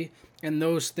USB, and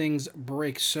those things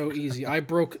break so easy. I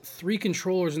broke 3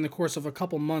 controllers in the course of a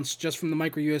couple months just from the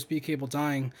micro USB cable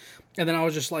dying, and then I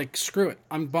was just like, screw it.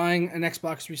 I'm buying an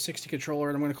Xbox 360 controller,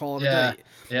 and I'm going to call it a day.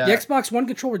 Yeah. The Xbox One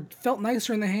controller felt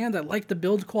nicer in the hand. I liked the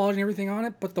build quality and everything on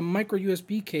it, but the micro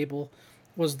USB cable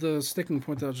was the sticking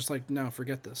point that I was just like, no,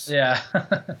 forget this. Yeah.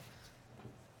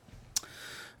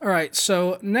 All right,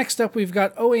 so next up we've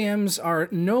got OEMs are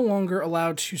no longer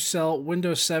allowed to sell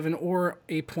Windows 7 or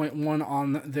 8.1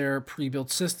 on their pre-built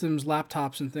systems,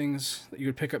 laptops, and things that you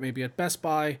would pick up maybe at Best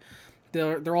Buy.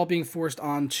 They're all being forced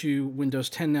onto Windows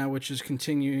 10 now, which is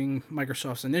continuing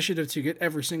Microsoft's initiative to get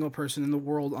every single person in the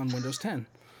world on Windows 10.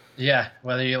 Yeah,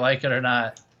 whether you like it or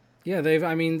not. Yeah,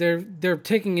 they're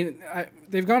taking it.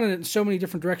 They've gone in so many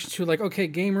different directions too. Like, okay,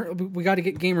 we got to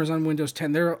get gamers on Windows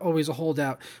 10. They're always a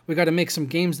holdout. We got to make some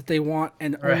games that they want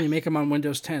and only make them on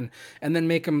Windows 10, and then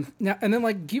make them now. And then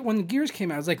like when the Gears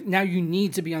came out, it's like now you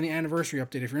need to be on the anniversary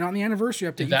update. If you're not on the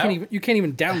anniversary update, you can't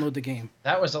even download the game.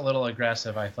 That was a little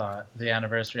aggressive, I thought. The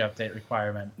anniversary update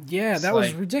requirement. Yeah, that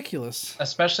was ridiculous.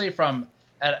 Especially and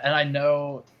I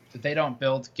know they don't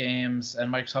build games,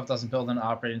 and Microsoft doesn't build an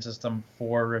operating system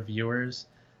for reviewers.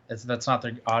 That's not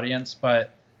their audience.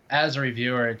 But as a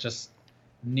reviewer, just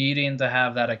needing to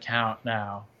have that account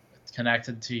now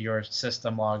connected to your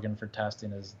system login for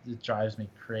testing it drives me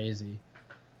crazy.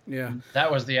 Yeah, that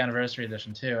was the anniversary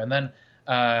edition too. And then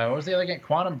what was the other game?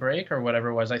 Quantum Break or whatever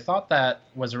it was. I thought that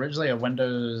was originally a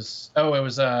Windows. Oh, it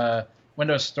was a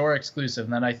Windows Store exclusive,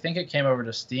 and then I think it came over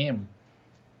to Steam.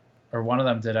 Or one of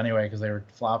them did anyway, because they were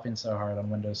flopping so hard on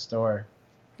Windows Store.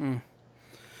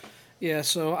 Yeah,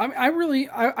 so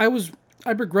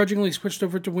I begrudgingly switched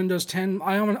over to Windows 10.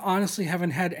 I honestly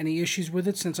haven't had any issues with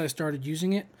it since I started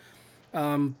using it.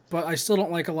 But I still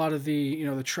don't like a lot of the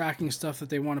the tracking stuff that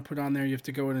they want to put on there. You have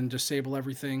to go in and disable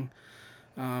everything.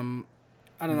 I don't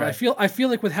know. Right. I feel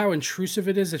like with how intrusive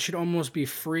it is, it should almost be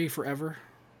free forever.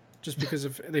 Just because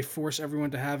they force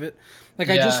everyone to have it. Like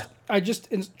I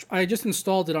just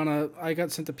installed it on I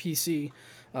got sent a PC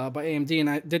by AMD, and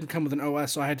it didn't come with an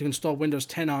OS, so I had to install Windows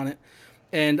 10 on it.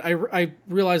 And I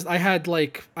realized I had I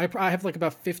have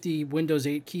about 50 Windows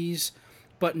 8 keys,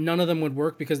 but none of them would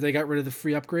work because they got rid of the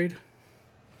free upgrade.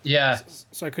 Yeah.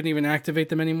 So I couldn't even activate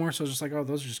them anymore. So I was just like, oh,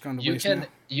 those are just gone to waste now.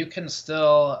 You can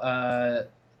still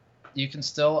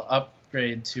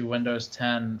upgrade to Windows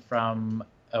 10 from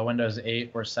a Windows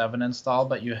 8 or 7 install,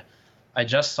 but I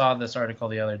just saw this article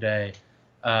the other day.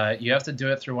 You have to do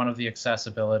it through one of the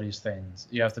accessibilities things.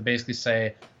 You have to basically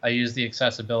say, I use the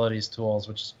accessibilities tools,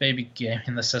 which is maybe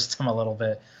gaming the system a little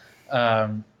bit.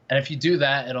 And if you do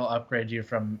that, it'll upgrade you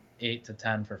from 8 to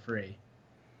 10 for free.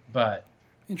 But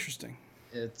interesting.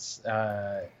 It's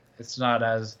an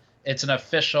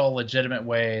official, legitimate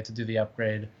way to do the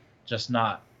upgrade, just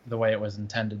not the way it was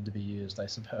intended to be used, I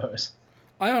suppose.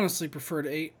 I honestly preferred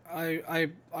 8.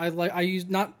 I use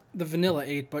not the vanilla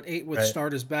 8, but 8 with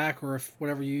Start Is Back, or if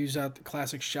whatever you use out the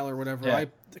classic shell or whatever. Yeah.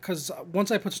 Because once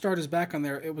I put Start Is Back on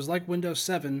there, it was like Windows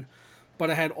 7, but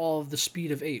I had all of the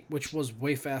speed of 8, which was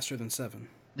way faster than 7.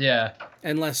 Yeah.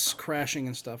 And less crashing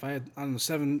and stuff. I don't know,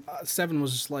 7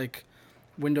 was just like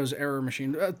Windows error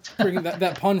machine. Bringing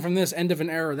that pun from this, end of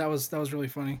an era, that was really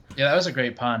funny. Yeah, that was a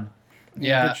great pun.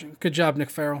 Yeah. Good job,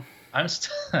 Nick Farrell. I'm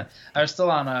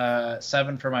still on a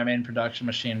 7 for my main production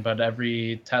machine, but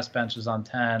every test bench is on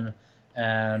 10,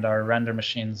 and our render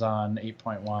machine's on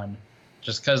 8.1.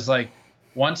 Just because, like,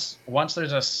 once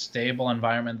there's a stable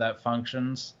environment that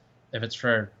functions, if it's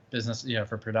for business,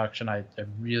 for production, I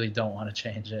really don't want to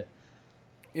change it.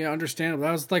 Yeah, understandable.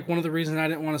 That was like one of the reasons I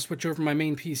didn't want to switch over my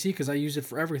main PC, because I use it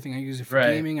for everything. I use it for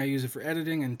gaming, I use it for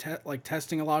editing, and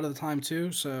testing a lot of the time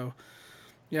too. So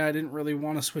yeah, I didn't really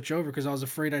want to switch over because I was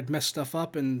afraid I'd mess stuff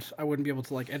up and I wouldn't be able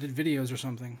to like edit videos or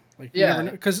something. Like,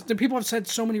 because the people have said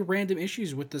so many random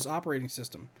issues with this operating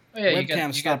system.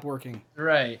 Webcams stopped working.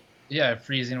 Right. Yeah,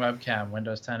 freezing webcam,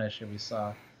 Windows 10 issue we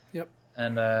saw. Yep.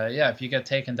 And if you get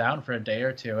taken down for a day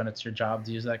or two and it's your job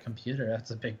to use that computer,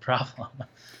 that's a big problem.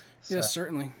 So. Yeah,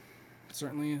 certainly. It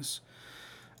certainly is.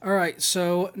 All right,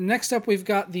 so next up we've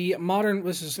got the modern,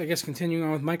 this is, I guess, continuing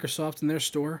on with Microsoft and their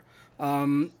store.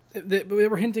 They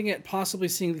were hinting at possibly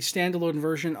seeing the standalone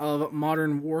version of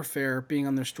Modern Warfare being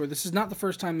on their store. This is not the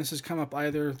first time this has come up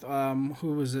either.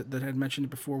 Who was it that had mentioned it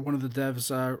before? One of the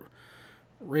devs,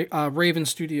 Raven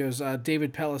Studios,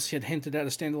 David Pellis, he had hinted at a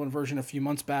standalone version a few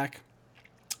months back.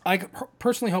 I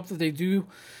personally hope that they do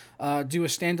a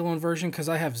standalone version, because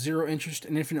I have zero interest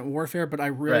in Infinite Warfare, but I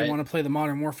really want to play the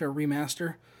Modern Warfare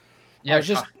remaster. Yeah,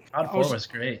 COD 4 was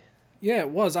great. Yeah, it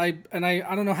was. I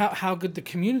don't know how good the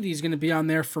community is going to be on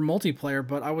there for multiplayer,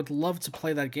 but I would love to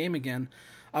play that game again.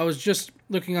 I was just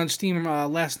looking on Steam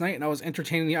last night, and I was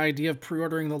entertaining the idea of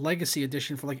pre-ordering the Legacy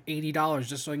Edition for like $80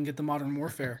 just so I can get the Modern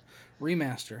Warfare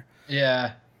remaster.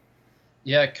 Yeah.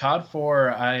 Yeah, COD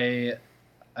 4,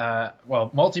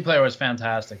 multiplayer was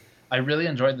fantastic. I really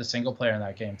enjoyed the single player in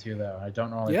that game too, though. I don't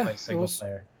normally play single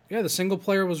player. Yeah, the single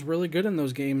player was really good in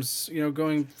those games.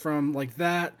 Going from like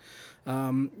that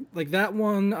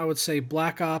one, I would say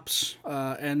Black Ops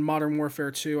and Modern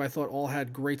Warfare 2, I thought all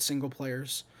had great single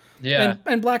players. Yeah,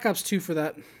 and Black Ops 2 for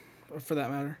that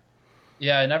matter.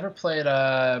 Yeah, I never played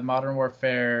Modern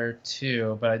Warfare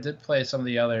 2, but I did play some of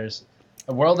the others.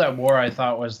 World at War, I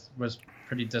thought was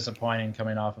pretty disappointing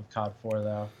coming off of COD 4,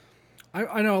 though.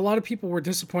 I know a lot of people were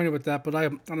disappointed with that, but I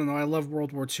don't know. I love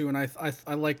World War II, and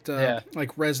I liked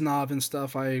like Reznov and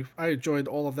stuff. I enjoyed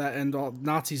all of that, and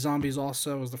Nazi Zombies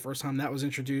also was the first time that was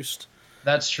introduced.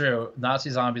 That's true. Nazi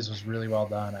Zombies was really well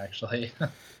done, actually.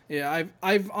 Yeah,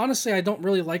 I've honestly, I don't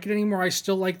really like it anymore. I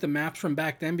still like the maps from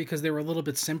back then because they were a little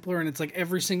bit simpler, and it's like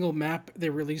every single map they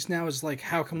release now is like,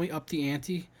 how can we up the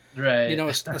ante? Right.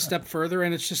 A step further,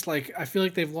 and it's just like, I feel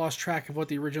like they've lost track of what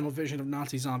the original vision of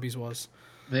Nazi Zombies was.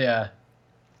 Yeah.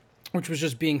 Which was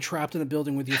just being trapped in a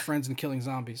building with your friends and killing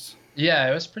zombies. Yeah,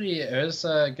 it was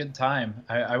a good time.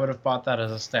 I would have bought that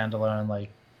as a standalone, like,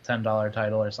 $10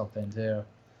 title or something, too.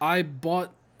 I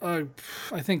bought, I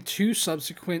think, 2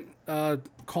 subsequent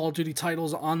Call of Duty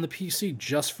titles on the PC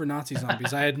just for Nazi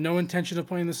Zombies. I had no intention of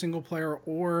playing the single player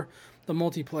or the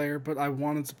multiplayer, but I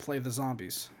wanted to play the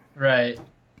zombies. Right.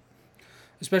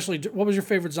 Especially, what was your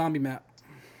favorite zombie map?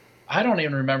 I don't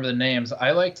even remember the names.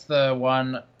 I liked the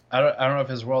one... I don't know if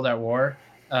it was World at War.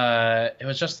 It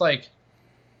was just like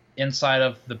inside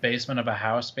of the basement of a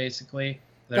house, basically.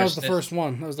 That was the first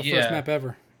one. That was the first map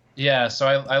ever. Yeah, so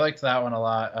I liked that one a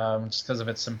lot, just because of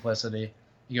its simplicity.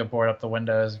 You go board up the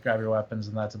windows, grab your weapons,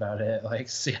 and that's about it. Like,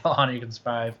 see how long you can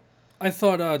survive. I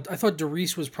thought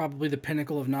Derice was probably the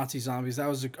pinnacle of Nazi Zombies. That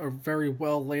was a very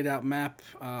well laid out map,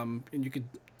 and you could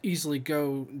easily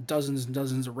go dozens and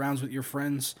dozens of rounds with your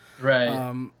friends.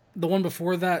 Right. The one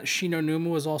before that, Shinonuma,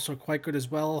 was also quite good as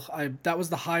well. That was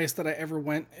the highest that I ever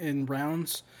went in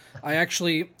rounds. I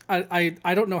actually, I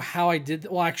don't know how I did.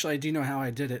 Well, actually, I do know how I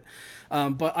did it.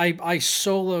 But I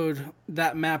soloed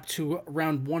that map to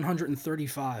round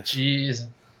 135. Jeez.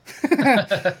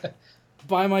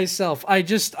 By myself.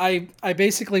 I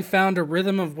basically found a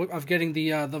rhythm of getting the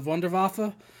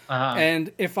Wunderwaffe. Uh-huh.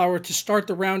 And if I were to start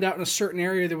the round out in a certain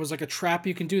area, there was like a trap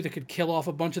you can do that could kill off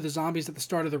a bunch of the zombies at the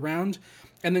start of the round.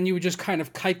 And then you would just kind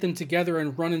of kite them together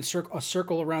and run in a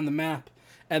circle around the map.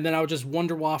 And then I would just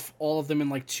Wunderwaffe all of them in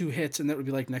like 2 hits, and that would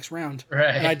be like next round.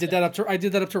 Right. And I did that up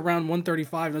to round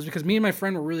 135. And it was because me and my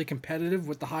friend were really competitive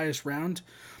with the highest round.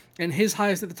 And his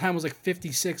highest at the time was like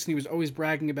 56, and he was always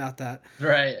bragging about that.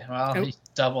 Right. Well, he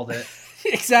doubled it.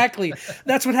 Exactly.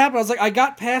 That's what happened. I was like, I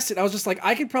got past it. I was just like,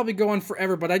 I could probably go on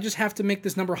forever, but I just have to make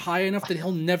this number high enough that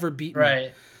he'll never beat me.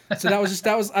 Right. So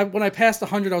when I passed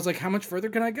 100, I was like, how much further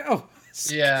can I go?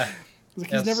 Yeah.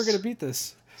 He's never going to beat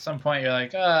this. some point you're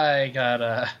like, oh, I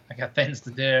got things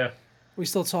to do. We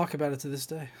still talk about it to this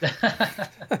day.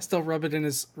 I still rub a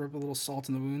little salt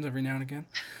in the wounds every now and again.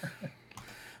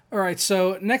 All right,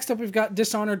 so next up we've got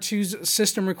Dishonored 2's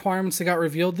system requirements that got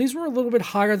revealed. These were a little bit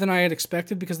higher than I had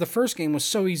expected because the first game was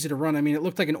so easy to run. I mean, it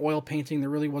looked like an oil painting. There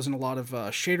really wasn't a lot of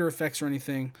shader effects or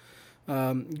anything.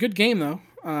 Good game, though,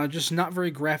 just not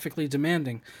very graphically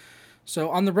demanding. So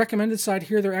on the recommended side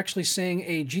here, they're actually saying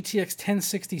a GTX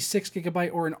 1060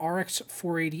 6GB or an RX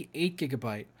 480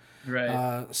 8GB.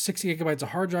 Right. 60 gigabytes of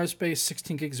hard drive space,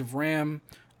 16 gigs of RAM,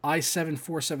 i7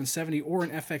 4770, or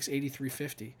an FX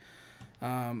 8350.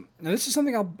 Now, this is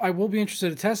something I will be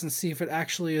interested to test and see if it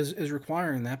actually is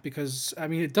requiring that, because, I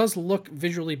mean, it does look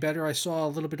visually better. I saw a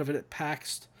little bit of it at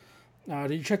PAX.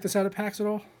 Did you check this out at PAX at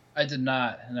all? I did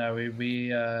not. No, we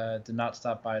did not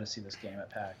stop by to see this game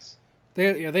at PAX.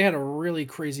 They had a really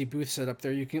crazy booth set up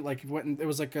there. You can it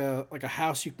was like a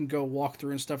house you can go walk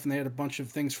through and stuff, and they had a bunch of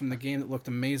things from the game that looked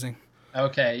amazing.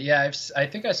 Okay, yeah, I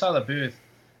think I saw the booth.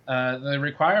 The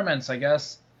requirements, I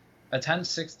guess, a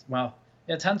 1060. Well,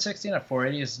 yeah, 1060 and a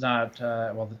 480 is not.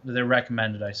 They're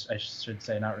recommended. I should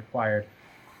say, not required.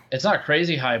 It's not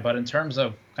crazy high, but in terms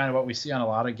of kind of what we see on a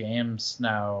lot of games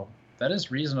now, that is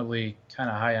reasonably kind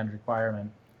of high-end requirement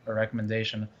or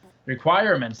recommendation.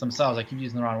 Requirements themselves, I keep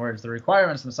using the wrong words. The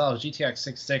requirements themselves, GTX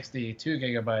 660,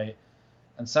 2GB,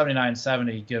 and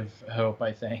 7970 give hope,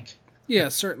 I think. Yeah,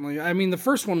 certainly. I mean, the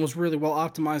first one was really well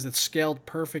optimized. It scaled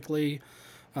perfectly,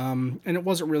 and it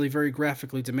wasn't really very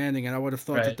graphically demanding. And I would have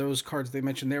thought that those cards they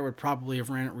mentioned there would probably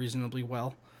have ran it reasonably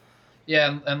well.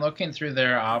 Yeah, and looking through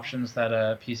their options that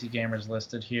PC Gamer's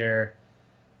listed here,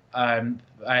 I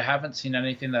haven't seen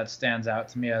anything that stands out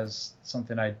to me as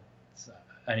something I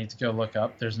need to go look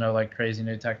up. There's no like crazy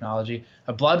new technology.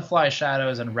 Bloodfly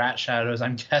shadows and rat shadows,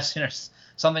 I'm guessing, are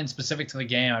something specific to the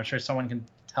game. I'm sure someone can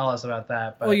tell us about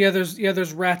that. But... Well, yeah,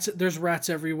 there's rats. There's rats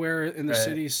everywhere in the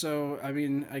city. So I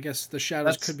mean, I guess the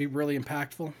shadows could be really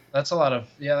impactful. That's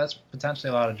that's potentially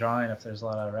a lot of drawing if there's a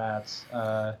lot of rats.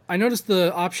 I noticed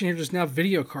the option here just now,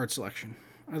 video card selection.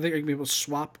 I think I can be able to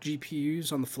swap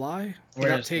GPUs on the fly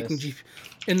without taking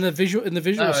in the visual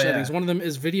settings. Yeah. One of them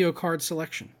is video card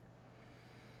selection.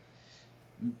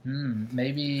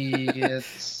 Maybe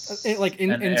it's like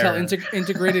Intel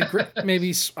integrated.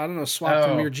 Maybe I don't know. Swap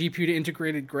from your GPU to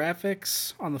integrated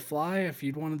graphics on the fly if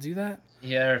you'd want to do that.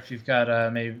 Yeah, if you've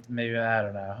got maybe I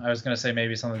don't know. I was gonna say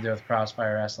maybe something to do with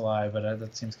Crossfire SLI, but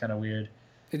that seems kind of weird.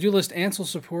 They do list Ansel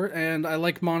support, and I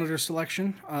like monitor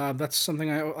selection. That's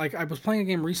something I like. I was playing a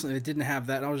game recently that didn't have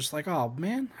that, and I was just like, oh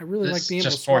man, I really like being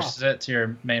able to swap. Just forces it to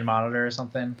your main monitor or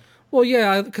something. Well,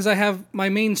 yeah, because I have my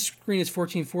main screen is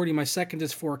 1440, my second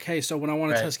is 4K. So when I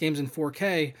want to test games in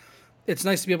 4K, it's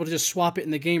nice to be able to just swap it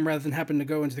in the game rather than having to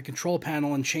go into the control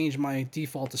panel and change my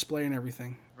default display and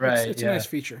everything. Right, it's a nice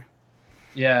feature.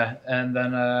 Yeah, and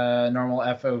then normal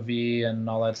FOV and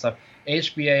all that stuff.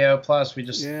 HBAO plus, we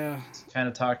just kind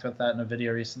of talked about that in a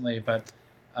video recently, but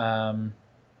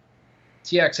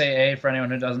TXAA, for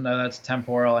anyone who doesn't know, that's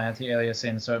temporal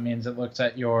anti-aliasing, so it means it looks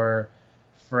at your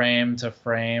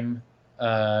frame-to-frame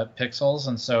pixels,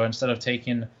 and so instead of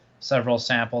taking several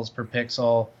samples per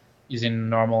pixel using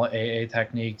normal AA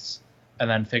techniques and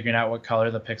then figuring out what color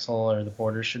the pixel or the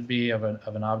border should be of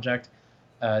an object,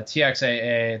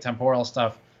 TXAA, temporal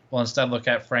stuff, will instead look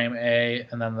at frame A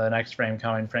and then the next frame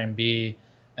coming, frame B,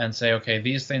 and say, okay,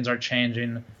 these things are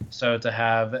changing, so to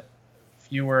have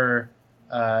fewer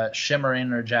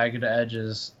shimmering or jagged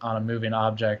edges on a moving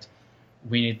object,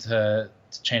 we need to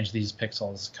change these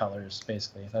pixels colors,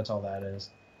 basically. That's all that is.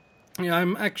 Yeah,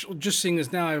 I'm actually just seeing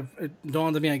this now. It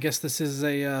dawned on me. I guess this is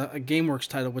a GameWorks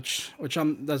title, which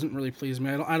doesn't really please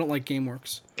me. I don't like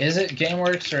GameWorks. Is it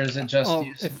GameWorks or is it just?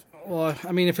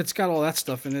 I mean, if it's got all that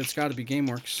stuff in it, it's got to be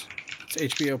GameWorks.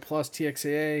 It's HBO Plus,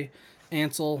 TXAA,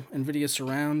 Ansel, NVIDIA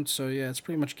Surround. So yeah, it's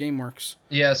pretty much GameWorks.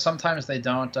 Yeah, sometimes they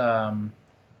don't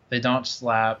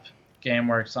slap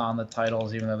GameWorks on the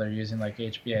titles, even though they're using like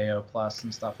HBAO Plus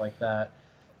and stuff like that.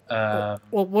 Well,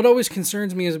 what always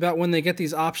concerns me is about when they get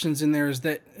these options in there is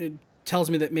that it tells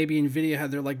me that maybe NVIDIA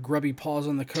had their like grubby paws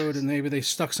on the code and maybe they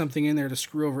stuck something in there to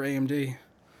screw over AMD.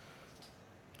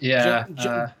 Yeah.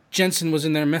 Jensen was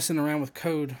in there messing around with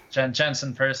code.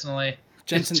 Jensen personally.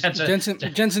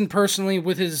 Jensen personally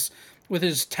with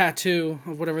his tattoo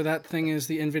of whatever that thing is,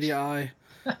 the NVIDIA eye.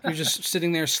 He was just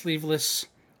sitting there sleeveless,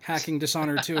 hacking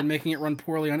Dishonored 2 and making it run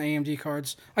poorly on AMD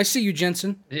cards. I see you,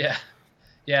 Jensen. Yeah.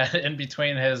 Yeah, in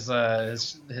between his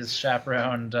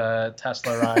chaperoned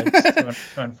Tesla rides to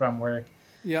and from work.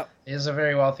 Yep. He's a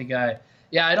very wealthy guy.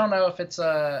 Yeah, I don't know if it's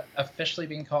officially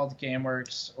being called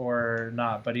GameWorks or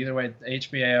not, but either way,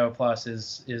 HBAO Plus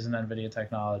is an NVIDIA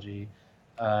technology.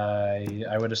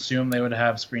 I would assume they would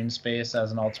have screen space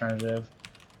as an alternative,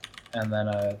 and then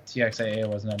TXAA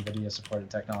was an NVIDIA supported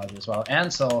technology as well.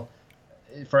 Ansel,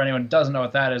 for anyone who doesn't know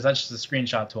what that is, that's just a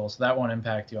screenshot tool, so that won't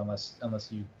impact you unless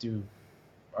you do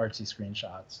artsy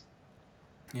screenshots.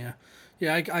 Yeah.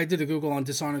 Yeah, I did a Google on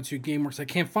Dishonored 2 GameWorks. I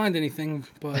can't find anything,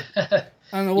 but I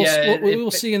don't know.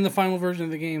 We'll see in the final version of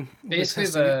the game. Basically,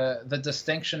 the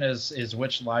distinction is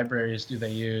which libraries do they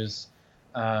use,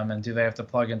 and do they have to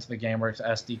plug into the GameWorks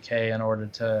SDK in order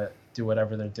to do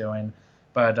whatever they're doing.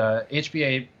 But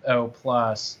HBAO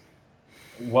Plus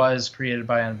was created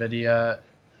by NVIDIA.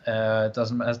 It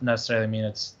doesn't necessarily mean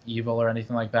it's evil or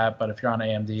anything like that, but if you're on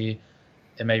AMD,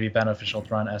 it may be beneficial to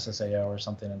run SSAO or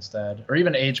something instead, or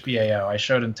even HBAO. I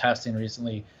showed in testing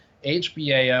recently,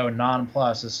 HBAO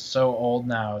non-plus is so old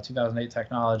now, 2008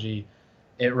 technology,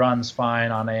 it runs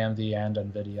fine on AMD and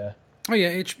NVIDIA. Oh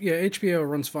yeah, HBAO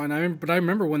runs fine. I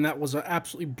remember when that was an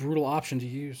absolutely brutal option to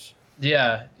use.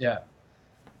 Yeah,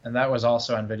 and that was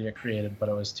also NVIDIA created, but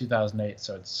it was 2008,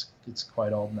 so it's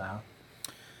quite old now.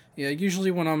 Yeah,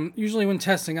 usually when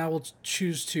testing, I will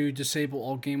choose to disable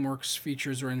all GameWorks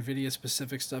features or NVIDIA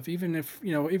specific stuff. Even if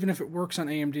it works on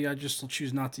AMD, I just will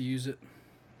choose not to use it.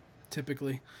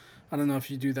 Typically, I don't know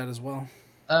if you do that as well.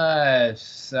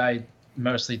 I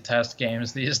mostly test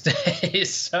games these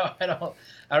days, so I don't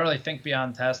really think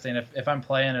beyond testing. If I'm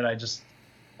playing it, I just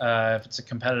if it's a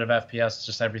competitive FPS, it's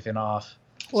just everything off.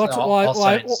 Well, that's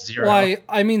why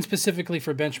I mean specifically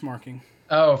for benchmarking.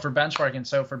 Oh, for benchmarking.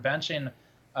 So for benching.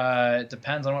 It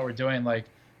depends on what we're doing. Like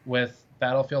with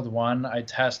Battlefield 1, I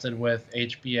tested with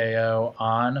HBAO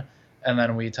on, and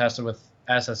then we tested with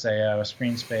SSAO,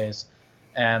 screen space,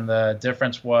 and the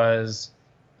difference was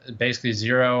basically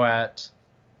 0 at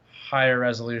higher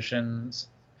resolutions,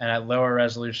 and at lower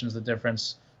resolutions, the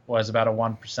difference was about a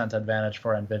 1% advantage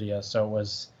for NVIDIA, so it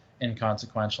was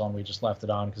inconsequential, and we just left it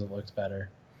on because it looks better.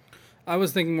 I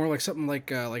was thinking more like something like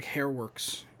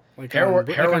Hairworks. Like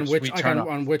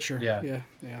on Witcher. Yeah.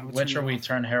 Witcher, we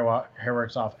turn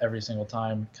Hairworks off every single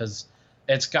time because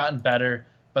it's gotten better,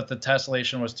 but the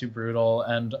tessellation was too brutal.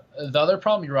 And the other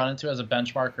problem you run into as a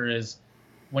benchmarker is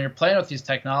when you're playing with these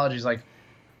technologies, like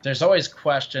there's always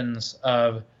questions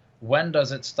of when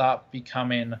does it stop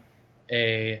becoming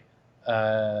a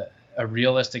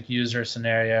realistic user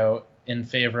scenario in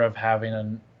favor of having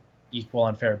an equal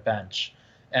and fair bench.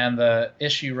 And the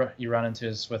issue you run into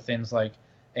is with things like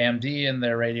AMD and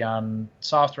their Radeon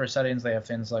software settings. They have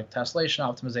things like tessellation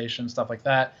optimization, stuff like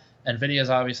that. NVIDIA's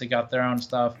obviously got their own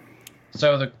stuff.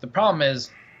 So the problem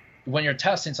is when you're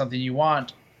testing something, you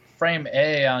want frame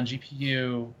A on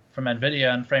GPU from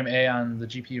NVIDIA and frame A on the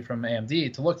GPU from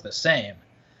AMD to look the same.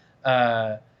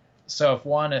 So if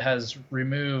one has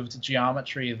removed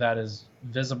geometry that is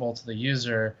visible to the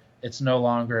user, it's no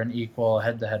longer an equal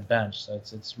head-to-head bench. So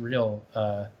it's real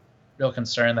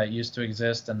concern that used to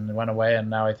exist and went away, and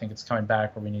now I think it's coming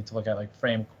back where we need to look at like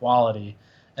frame quality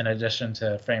in addition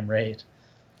to frame rate.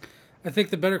 I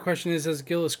think the better question is, as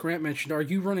Gillis Grant mentioned, are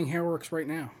you running Hairworks right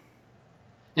now?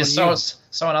 Yeah,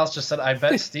 someone else just said, I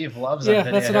bet Steve loves yeah,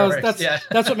 NVIDIA.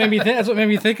 That's what made me that's what made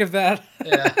me think of that.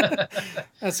 Yeah.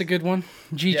 That's a good one.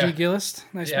 GG Gillis.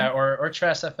 Nice one. or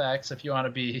TressFX if you want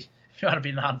to be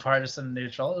nonpartisan and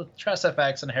neutral.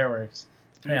 TressFX and Hairworks,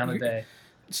 depending on the day.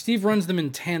 Steve runs them in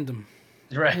tandem.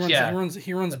 Right.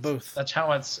 He runs both. That's how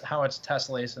much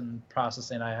tessellation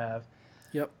processing I have.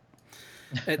 Yep.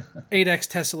 At 8x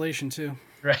tessellation too.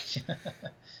 Right.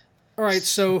 All right.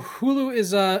 So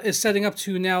Hulu is setting up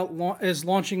to now is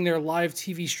launching their live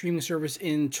TV streaming service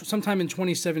sometime in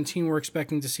 2017. We're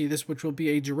expecting to see this, which will be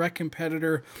a direct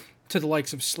competitor to the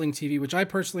likes of Sling TV, which I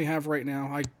personally have right now.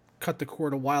 I cut the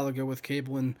cord a while ago with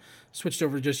cable and switched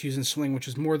over to just using Sling, which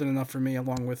is more than enough for me,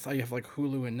 along with I have like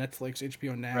Hulu and Netflix,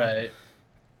 HBO Now. Right.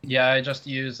 Yeah, I just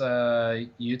use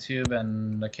YouTube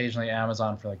and occasionally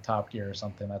Amazon for like Top Gear or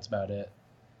something. That's about it.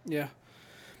 Yeah.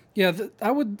 Yeah, I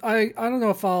don't know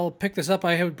if I'll pick this up.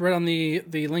 I have read on the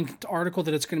linked article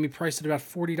that it's going to be priced at about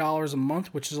 $40 a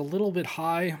month, which is a little bit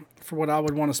high for what I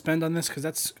would want to spend on this, because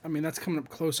that's coming up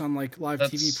close on like live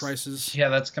TV prices. Yeah,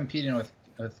 that's competing with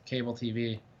cable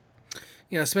TV.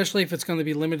 Yeah, especially if it's going to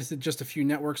be limited to just a few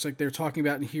networks like they're talking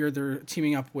about in here. They're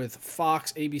teaming up with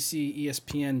Fox, ABC,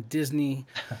 ESPN, Disney.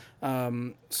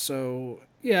 So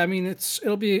yeah, I mean it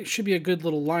should be a good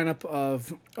little lineup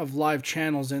of live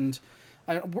channels. And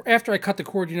after I cut the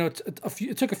cord,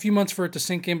 it took a few months for it to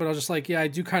sink in, but I was just like, yeah, I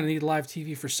do kind of need live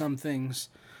TV for some things.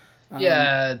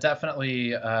 Yeah,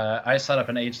 definitely. I set up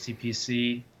an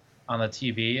HTPC on the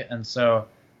TV, and so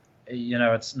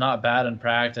it's not bad in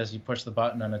practice. You push the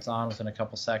button and it's on within a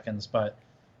couple seconds. But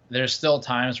there's still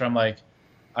times where I'm like,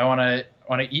 I want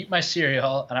to eat my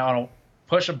cereal and I want to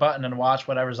push a button and watch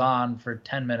whatever's on for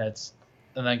 10 minutes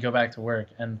and then go back to work.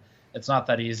 And it's not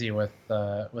that easy with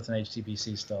an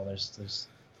HTPC still. There's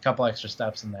a couple extra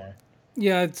steps in there.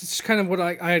 Yeah, it's kind of what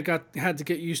I had to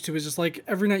get used to. Is just like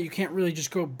every night you can't really just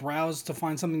go browse to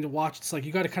find something to watch. It's like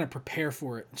you got to kind of prepare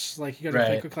for it. It's like you got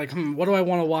to think like, what do I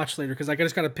want to watch later? Because I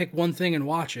just got to pick one thing and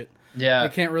watch it. Yeah, I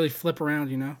can't really flip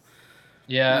around,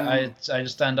 Yeah, I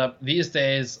just end up these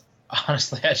days.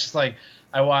 Honestly,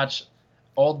 I watch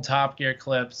old Top Gear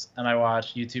clips and I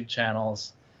watch YouTube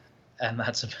channels, and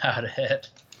that's about it.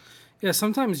 Yeah,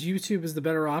 sometimes YouTube is the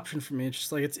better option for me. It's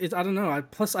just like it's I don't know.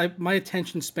 My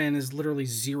attention span is literally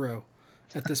 0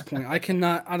 at this point. I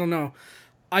don't know.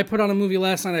 I put on a movie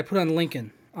last night. I put on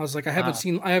Lincoln. I was like, I haven't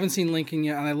seen Lincoln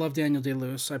yet, and I love Daniel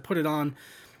Day-Lewis. So I put it on.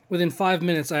 Within 5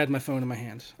 minutes, I had my phone in my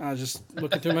hand. I was just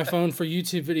looking through my phone for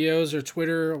YouTube videos or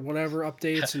Twitter or whatever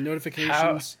updates and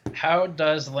notifications. How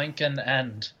does Lincoln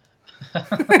end?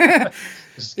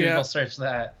 Just Google search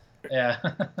that. Yeah.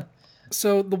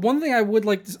 So the one thing I would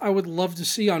love to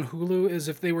see on Hulu is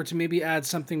if they were to maybe add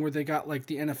something where they got like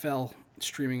the NFL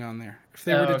streaming on there. If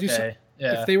they were to do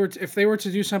if they were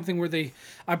to do something where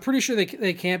I'm pretty sure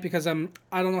they can't because I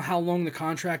don't know how long the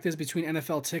contract is between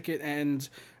NFL Ticket and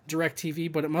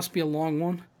DirecTV, but it must be a long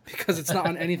one because it's not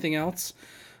on anything else.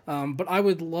 But I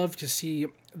would love to see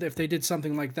if they did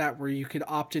something like that where you could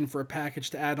opt in for a package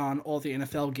to add on all the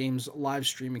NFL games live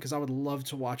streaming, because I would love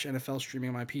to watch NFL streaming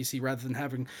on my PC rather than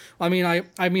having. I mean, I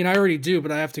already do,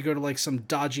 but I have to go to like some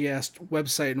dodgy ass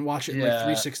website and watch it in like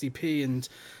 360p and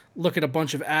look at a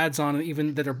bunch of ads on it,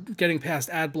 even that are getting past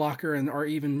ad blocker and are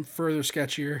even further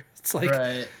sketchier. It's like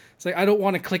it's like I don't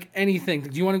want to click anything.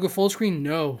 Do you want to go full screen?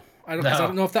 No. I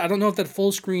don't know if that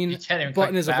full screen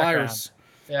button is a virus.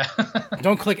 Yeah.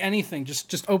 Don't click anything.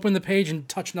 Just open the page and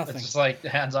touch nothing. It's just like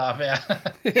hands off. Yeah.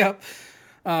 Yeah.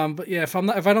 But yeah, if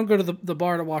I don't go to the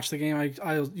bar to watch the game,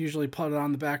 I usually put it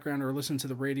on the background or listen to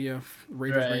the radio.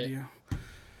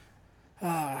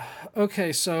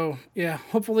 Okay, so yeah,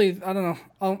 hopefully, I don't know.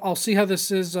 I'll see how this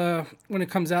is when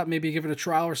it comes out. Maybe give it a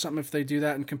trial or something if they do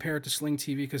that and compare it to Sling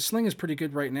TV, because Sling is pretty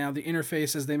good right now. The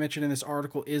interface, as they mentioned in this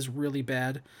article, is really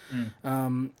bad.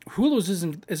 Hulu's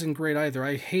isn't great either.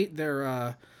 I hate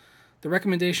their the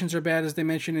recommendations are bad, as they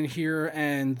mentioned in here,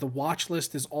 and the watch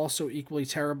list is also equally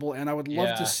terrible. And I would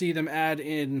love to see them add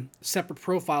in separate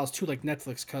profiles too, like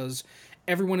Netflix, because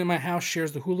everyone in my house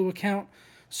shares the Hulu account.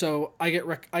 So I get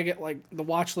like the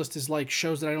watch list is like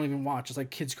shows that I don't even watch. It's like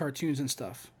kids' cartoons and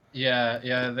stuff. Yeah.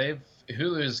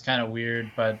 Hulu is kind of weird,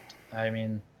 but I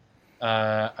mean,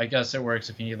 I guess it works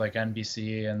if you need like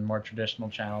NBC and more traditional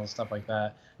channels, stuff like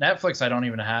that. Netflix I don't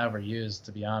even have or use,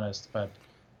 to be honest, but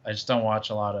I just don't watch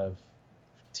a lot of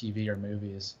TV or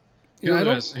movies.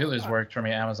 Hulu's worked for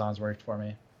me. Amazon's worked for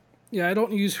me. Yeah, I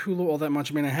don't use Hulu all that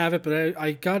much. I mean, I have it, but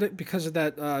I got it because of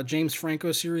that James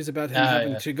Franco series about him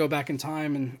having to go back in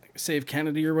time and save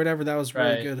Kennedy or whatever. That was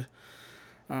really good.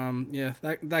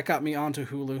 That got me onto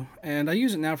Hulu. And I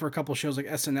use it now for a couple shows like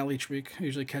SNL each week. I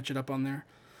usually catch it up on there.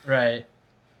 Right.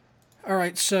 All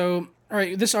right,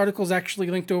 this article is actually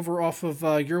linked over off of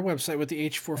your website with the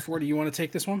H440. You want to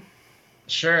take this one?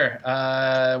 Sure.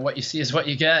 What you see is what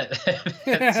you get.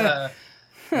 It's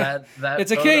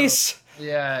it's a case.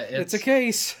 Yeah, it's a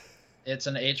case. It's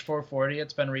an H440.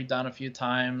 It's been redone a few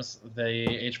times. The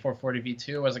H440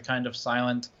 V2 was a kind of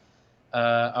silent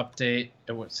update.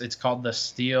 It's called the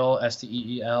Steel,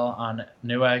 Steel on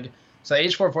Newegg. So the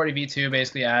H440 V2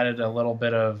 basically added a little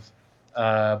bit of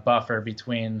buffer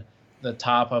between the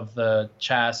top of the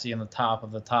chassis and the top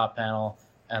of the top panel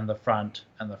and the front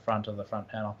of the front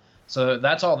panel. So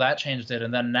that's all that change did.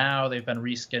 And then now they've been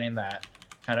reskinning that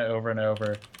kind of over and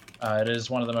over. It is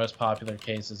one of the most popular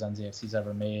cases NZXT's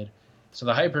ever made. So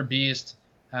the Hyper Beast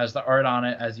has the art on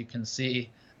it, as you can see,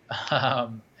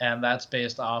 and that's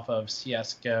based off of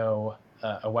CSGO,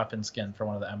 a weapon skin for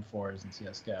one of the M4s in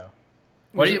CSGO.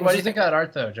 What do you think of that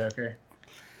art, though, Joker?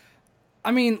 I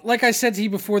mean, like I said to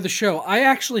you before the show, I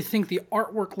actually think the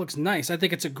artwork looks nice. I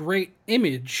think it's a great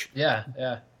image. Yeah.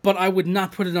 But I would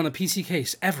not put it on a PC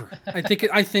case ever. I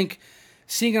think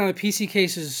seeing it on a PC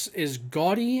case is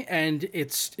gaudy, and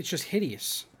it's just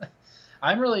hideous.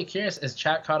 I'm really curious. Is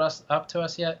chat caught up to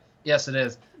us yet? Yes, it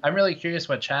is. I'm really curious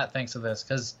what chat thinks of this,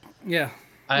 because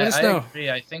I agree.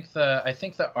 I think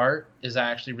the art is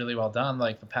actually really well done.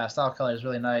 Like the pastel color is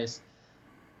really nice.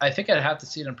 I think I'd have to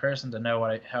see it in person to know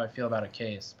how I feel about a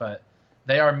case. But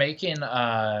they are making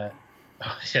so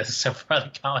far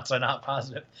the comments are not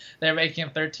positive. They're making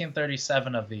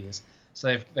 1337 of these.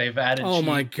 So they've added Oh cheese.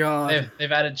 my god.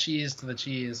 They've added cheese to the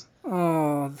cheese.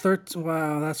 Oh,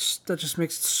 wow, that just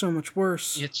makes it so much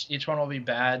worse. Each one will be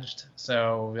badged.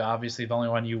 So obviously the only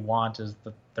one you want is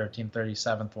the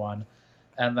 1337th one,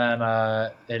 and then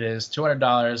it is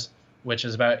 $200, which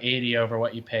is about 80 over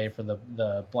what you pay for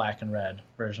the black and red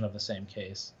version of the same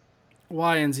case.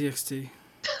 Why NZXT?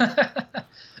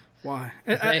 Why?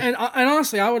 And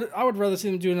honestly, I would rather see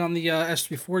them doing it on the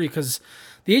S340 because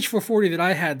the H440 that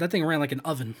I had, that thing ran like an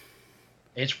oven.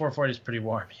 H440 is pretty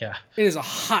warm, yeah. It is a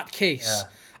hot case. Yeah.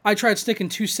 I tried sticking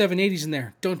two 780s in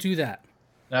there. Don't do that.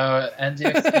 No,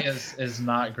 NZXT is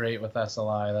not great with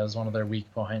SLI. That is one of their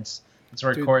weak points. It's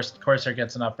where Corsair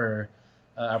gets an upper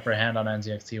hand on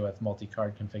NZXT with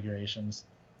multi-card configurations.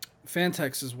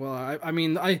 Fantex as well. I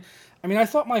mean, I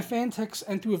thought my Fantex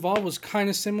N2 Evolve was kind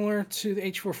of similar to the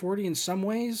H440 in some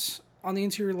ways on the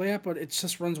interior layout, but it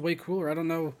just runs way cooler. I don't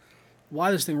know why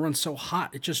this thing runs so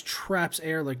hot. It just traps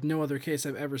air like no other case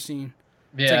I've ever seen.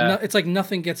 Yeah. It's like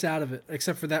nothing gets out of it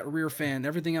except for that rear fan.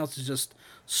 Everything else is just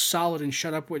solid and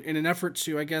shut up with, in an effort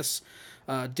to, I guess,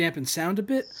 dampen sound a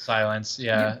bit. Silence,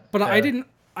 yeah. But I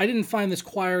didn't find this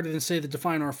quieter than, say, the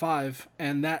Define R5,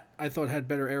 and that I thought had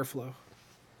better airflow.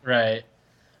 Right.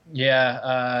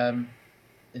 Yeah.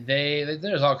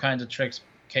 There's all kinds of tricks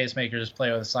case makers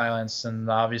play with silence, and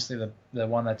obviously the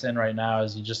one that's in right now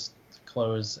is you just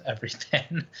close everything,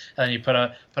 and then you put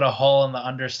a hole in the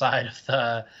underside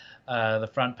of the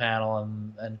front panel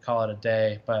and call it a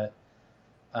day. But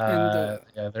yeah,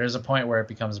 there's a point where it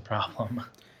becomes a problem.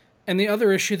 And the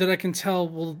other issue that I can tell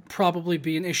will probably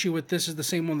be an issue with this is the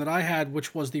same one that I had,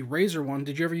 which was the Razer one.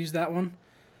 Did you ever use that one?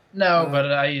 No,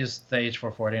 but I used the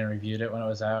H440 and reviewed it when it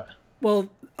was out. Well,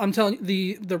 I'm telling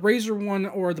you, the Razer one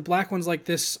or the black ones like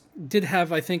this did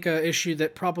have, I think, an issue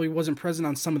that probably wasn't present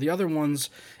on some of the other ones,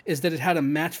 is that it had a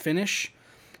matte finish.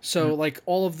 So, like,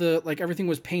 all of everything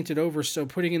was painted over, so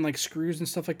putting in, like, screws and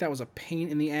stuff like that was a pain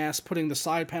in the ass. Putting the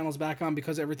side panels back on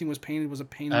because everything was painted was a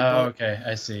pain in the butt. Oh, okay,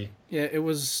 I see. Yeah, it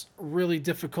was really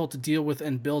difficult to deal with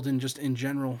and build in just in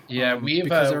general. Yeah,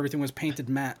 because everything was painted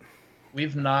matte.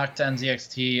 We've knocked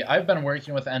NZXT. I've been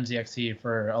working with NZXT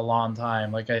for a long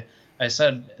time. Like I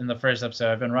said in the first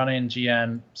episode, I've been running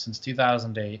GN since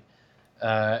 2008,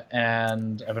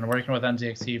 and I've been working with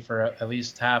NZXT for at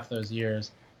least half those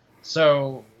years.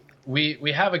 So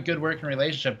we have a good working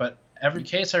relationship, but every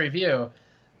case I review,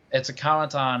 it's a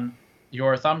comment on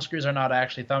your thumb screws are not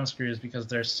actually thumb screws because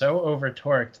they're so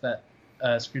over-torqued that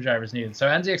screwdrivers needed. So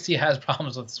NZXT has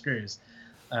problems with screws,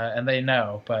 and they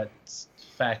know, but it's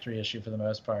a factory issue for the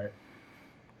most part.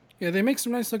 Yeah, they make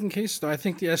some nice looking cases, though. I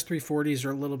think the S340s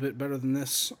are a little bit better than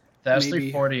this. The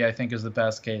S340, I think, is the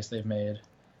best case they've made.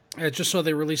 Just so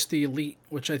they released the Elite,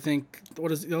 which I think, what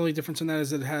is the only difference in that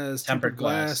is it has tempered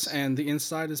glass and the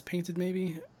inside is painted,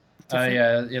 maybe?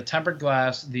 Yeah, tempered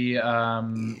glass. The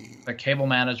cable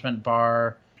management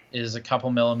bar is a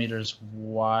couple millimeters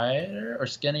wider or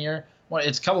skinnier. Well,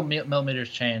 it's a couple millimeters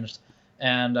changed,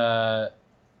 and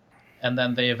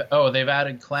then they've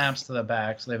added clamps to the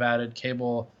back. So they've added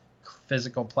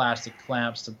physical plastic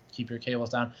clamps to keep your cables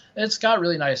down. It's got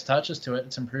really nice touches to it.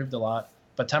 It's improved a lot.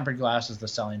 But tempered glass is the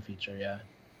selling feature, yeah.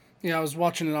 Yeah, I was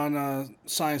watching it on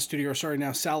Science Studio,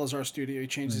 now Salazar Studio. He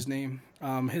changed his name.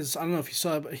 I don't know if you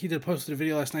saw it, but he posted a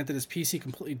video last night that his PC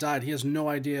completely died. He has no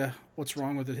idea what's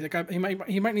wrong with it.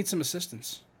 He might need some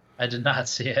assistance. I did not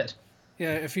see it.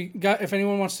 Yeah, if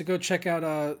anyone wants to go check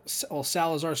out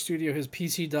Salazar Studio, his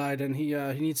PC died and he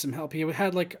needs some help. He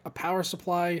had like a power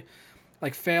supply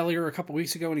failure a couple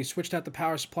weeks ago, and he switched out the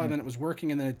power supply. Then it was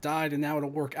working, and then it died, and now it'll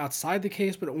work outside the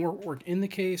case, but it won't work in the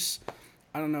case.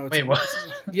 I don't know. Wait, what?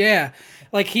 Yeah,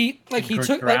 he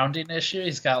took grounding issue.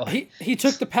 He's got he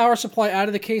took the power supply out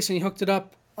of the case and he hooked it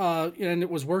up, and it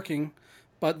was working.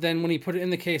 But then when he put it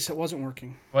in the case, it wasn't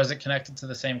working. Was it connected to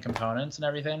the same components and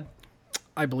everything?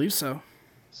 I believe so.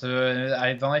 So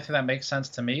the only thing that makes sense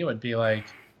to me would be like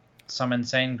some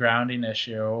insane grounding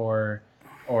issue, or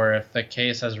if the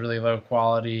case has really low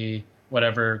quality,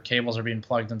 whatever cables are being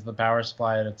plugged into the power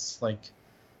supply, and it's like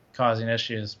causing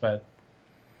issues. But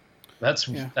that's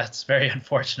very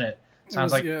unfortunate.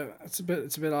 Sounds like it's a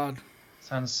bit odd.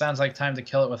 Sounds like time to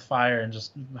kill it with fire and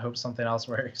just hope something else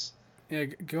works. Yeah,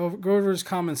 go over his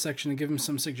comment section and give him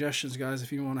some suggestions, guys,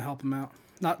 if you want to help him out.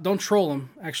 Don't troll him.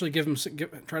 Actually,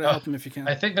 try to help him if you can.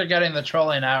 I think they're getting the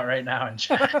trolling out right now in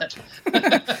chat.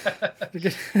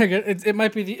 it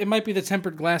might be the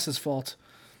tempered glass's fault.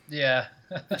 Yeah.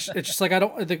 It's just like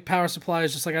the power supply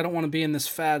is just like, I don't want to be in this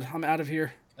fad. I'm out of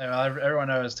here. Well, everyone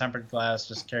knows tempered glass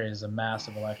just carries a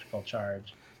massive electrical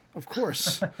charge. Of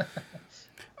course.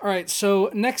 All right,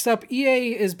 so next up,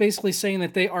 EA is basically saying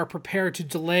that they are prepared to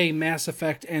delay Mass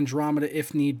Effect Andromeda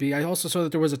if need be. I also saw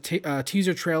that there was a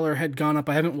teaser trailer had gone up.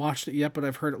 I haven't watched it yet, but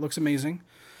I've heard it looks amazing.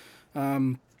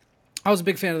 I was a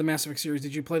big fan of the Mass Effect series.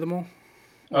 Did you play them all?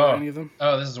 Or any of them?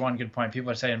 Oh, this is one good point.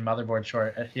 People are saying motherboard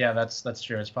short. Yeah, that's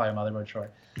true. It's probably a motherboard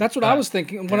short. That's what I was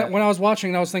thinking. When I was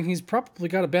watching, I was thinking he's probably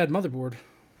got a bad motherboard.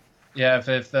 Yeah,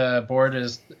 if the board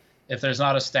is... If there's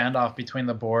not a standoff between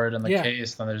the board and the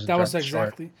case, then there's a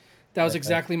short. That was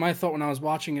exactly my thought when I was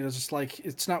watching it. It was just like,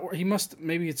 it's not... It must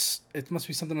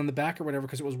be something on the back or whatever,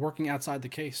 because it was working outside the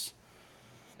case.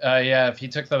 Yeah, if he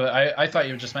took the... I thought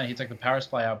you just meant he took the power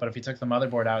supply out, but if he took the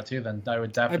motherboard out too, then I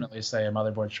would definitely say a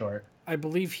motherboard short. I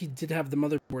believe he did have the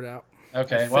motherboard out.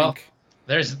 Okay, well,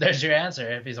 there's your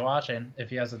answer if he's watching, if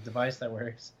he has a device that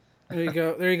works. There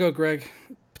you go, Greg.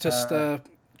 Just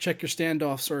check your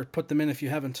standoffs or put them in if you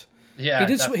haven't. Yeah,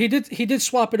 he did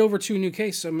swap it over to a new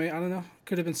case, so I don't know.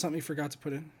 Could have been something he forgot to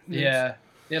put in. Yeah.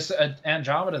 Yes,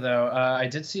 Andromeda though.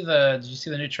 Did you see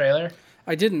the new trailer?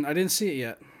 I didn't see it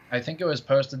yet. I think it was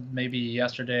posted maybe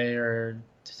yesterday or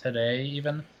today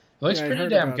even. It looks pretty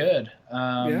damn good.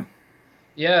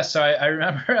 Yeah, so I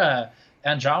remember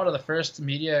Andromeda, the first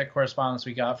media correspondence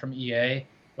we got from EA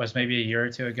was maybe a year or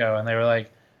two ago, and they were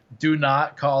like, do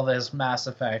not call this Mass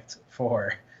Effect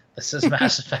 4. This is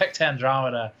Mass Effect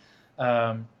Andromeda.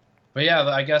 But yeah,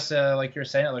 I guess like you're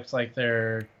saying, it looks like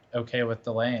they're okay with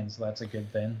delaying, so that's a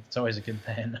good thing. It's always a good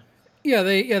thing. Yeah,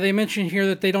 they mentioned here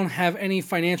that they don't have any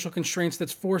financial constraints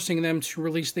that's forcing them to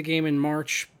release the game in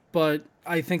March, but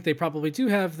I think they probably do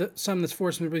have some that's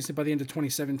forcing them to release it by the end of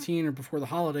 2017 or before the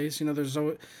holidays. You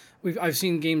know, I've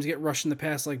seen games get rushed in the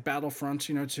past, like Battlefront,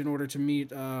 you know, in order to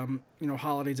meet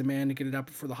holiday demand to get it out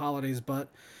before the holidays. But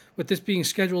with this being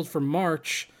scheduled for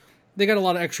March, they got a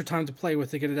lot of extra time to play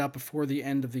with to get it out before the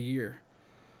end of the year.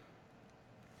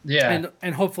 Yeah,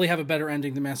 and hopefully have a better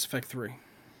ending than Mass Effect 3.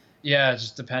 Yeah,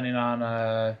 just depending on,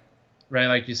 right,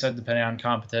 like you said, depending on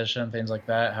competition, things like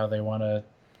that, how they want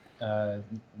to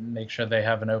make sure they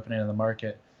have an opening in the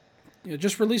market. Yeah,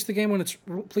 just please release the game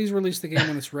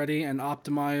when it's ready and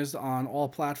optimized on all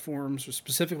platforms,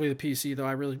 specifically the PC. Though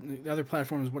the other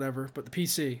platforms, whatever, but the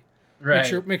PC.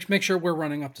 Right. Make sure we're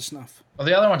running up to snuff. Well,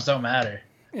 the other ones don't matter.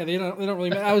 Yeah, they don't really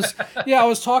matter. I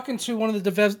was talking to one of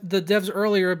the devs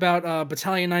earlier about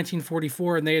Battalion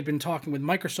 1944, and they had been talking with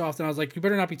Microsoft, and I was like, you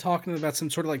better not be talking about some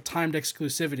sort of like timed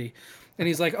exclusivity. And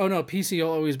he's like, oh no, PC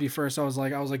will always be first. I was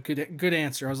like, good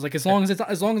answer. I was like, as long as it's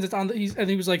on the, and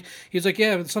he was like,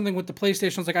 yeah, something with the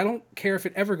PlayStation. I was like, I don't care if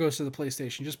it ever goes to the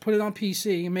PlayStation. Just put it on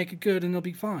PC and make it good, and it'll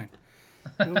be fine.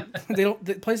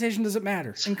 The PlayStation doesn't matter.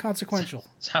 It's inconsequential.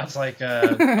 Sounds like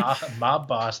a mob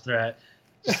boss threat.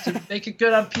 Just to make it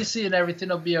good on PC and everything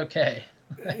will be okay.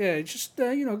 Yeah, just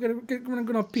get it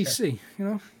good on PC.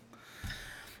 You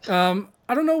know.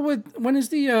 I don't know when is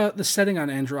the setting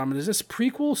on Andromeda. Is this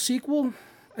prequel, sequel?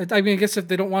 I mean, I guess if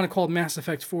they don't want to call it Mass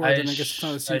Effect 4, then I guess it's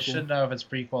not a sequel. I should know if it's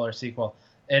prequel or sequel.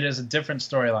 It is a different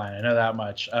storyline. I know that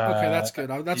much. Okay, that's good.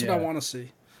 That's what I want to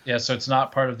see. Yeah, so it's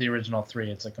not part of the original 3.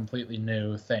 It's a completely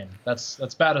new thing. That's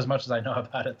about as much as I know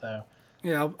about it, though.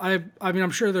 Yeah, I mean,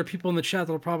 I'm sure there are people in the chat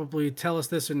that'll probably tell us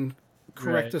this and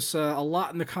correct us a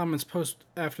lot in the comments post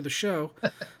after the show.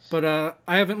 But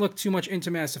I haven't looked too much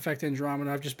into Mass Effect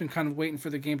Andromeda. I've just been kind of waiting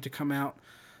for the game to come out.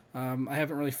 I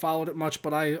haven't really followed it much,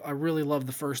 but I really love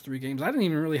the first 3 games. I didn't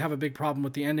even really have a big problem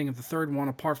with the ending of the third one,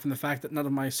 apart from the fact that none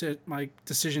of my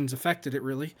decisions affected it,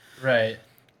 really. Right.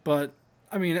 But,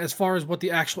 I mean, as far as what the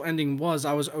actual ending was,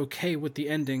 I was okay with the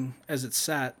ending as it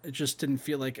sat. It just didn't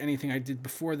feel like anything I did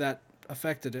before that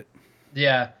affected it.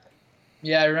 Yeah,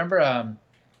 I remember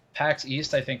PAX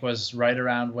East, I think, was right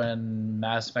around when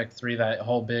Mass Effect 3, that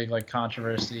whole big like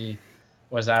controversy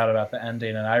was out about the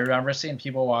ending, and I remember seeing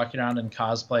people walking around in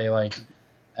cosplay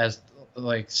as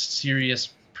serious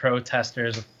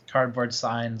protesters with cardboard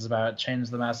signs about change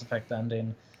the Mass Effect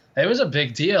ending. It was a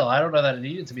big deal. I don't know that it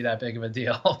needed to be that big of a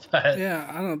deal, but yeah,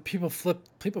 I don't know. People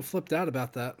flipped out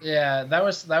about that. Yeah, that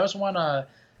was one.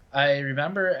 I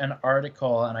remember an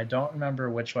article, and I don't remember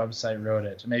which website wrote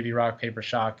it. Maybe Rock, Paper,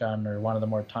 Shotgun, or one of the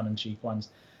more tongue-in-cheek ones.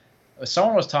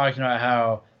 Someone was talking about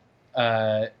how,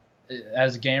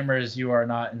 as gamers, you are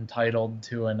not entitled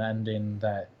to an ending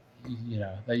that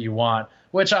you want.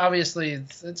 Which obviously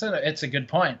it's a good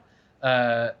point.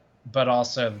 But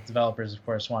also, the developers, of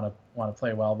course, want to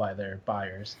play well by their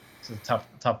buyers. It's a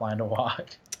tough line to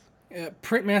walk.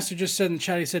 Printmaster just said in the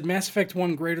chat, he said, Mass Effect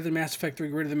 1 greater than Mass Effect 3,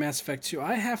 greater than Mass Effect 2.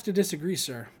 I have to disagree,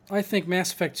 sir. I think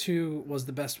Mass Effect 2 was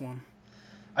the best one.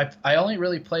 I only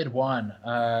really played 1,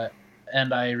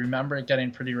 and I remember it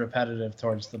getting pretty repetitive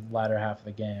towards the latter half of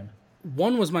the game.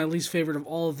 1 was my least favorite of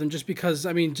all of them, just because,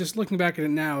 I mean, just looking back at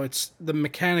it now, it's the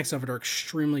mechanics of it are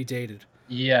extremely dated.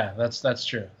 Yeah, that's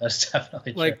true. That's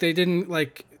definitely true. Like, they didn't,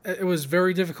 like, it was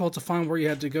very difficult to find where you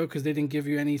had to go because they didn't give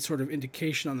you any sort of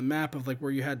indication on the map of, like,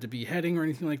 where you had to be heading or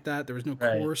anything like that. There was no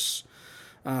Right. course.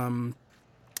 And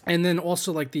then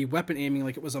also, like, the weapon aiming,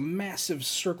 like, it was a massive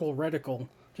circle reticle,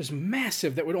 just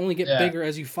massive, that would only get Yeah. bigger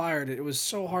as you fired it. It was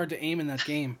so hard to aim in that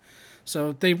game.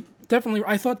 So they definitely,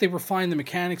 I thought they refined the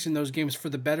mechanics in those games for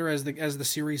the better as the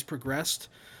series progressed.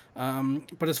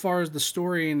 But as far as the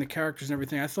story and the characters and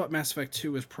everything, I thought Mass Effect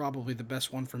 2 was probably the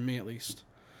best one for me, at least.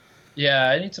 Yeah,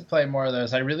 I need to play more of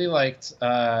those. I really liked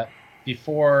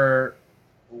before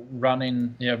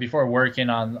before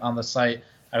working on the site,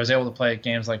 I was able to play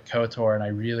games like KOTOR, and I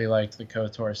really liked the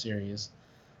KOTOR series.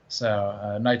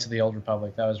 So Knights of the Old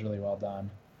Republic, that was really well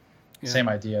done. Yeah. Same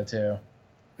idea too.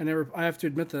 I have to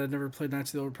admit that I never played Knights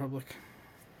of the Old Republic.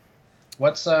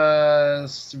 What's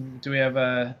do we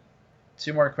have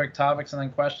 2 more quick topics and then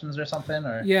questions or something?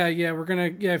 Or Yeah, we're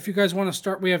gonna if you guys want to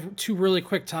start, we have 2 really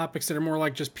quick topics that are more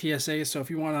like just PSAs. So if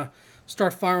you want to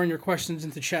start firing your questions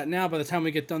into chat now, by the time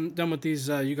we get done with these,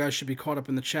 you guys should be caught up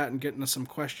in the chat and getting us some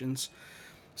questions.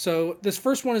 So this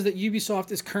first one is that Ubisoft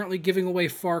is currently giving away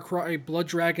Far Cry Blood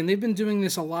Dragon. They've been doing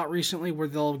this a lot recently, where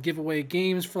they'll give away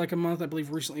games for like a month. I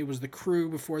believe recently it was The Crew.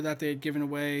 Before that, they had given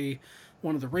away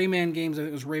one of the Rayman games. I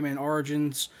think it was Rayman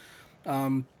Origins.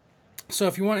 So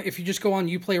if you just go on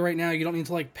Uplay right now, you don't need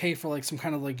to like pay for like some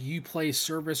kind of like Uplay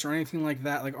service or anything like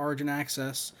that, like Origin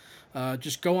Access.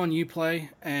 Just go on Uplay,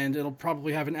 and it'll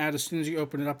probably have an ad as soon as you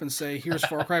open it up and say, "Here's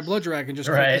Far Cry Blood Dragon." Just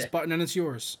click this button and it's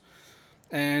yours.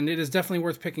 And it is definitely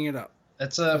worth picking it up.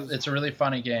 It's a really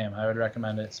funny game. I would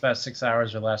recommend it. It's about 6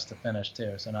 hours or less to finish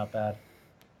too, so not bad.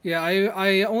 Yeah,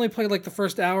 I only played like the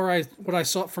first hour. What I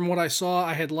saw,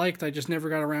 I had liked. I just never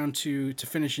got around to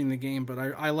finishing the game, but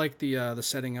I liked the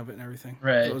setting of it and everything.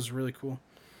 Right. It was really cool.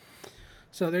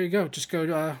 So there you go. Just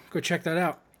go check that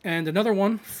out. And another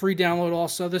one, free download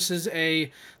also. This is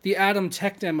the Atom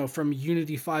tech demo from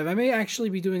Unity 5. I may actually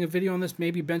be doing a video on this,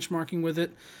 maybe benchmarking with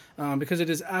it, because it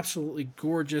is absolutely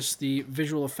gorgeous, the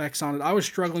visual effects on it. I was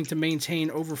struggling to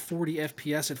maintain over 40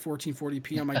 FPS at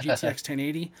 1440p on my GTX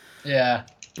 1080. Yeah.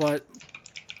 But,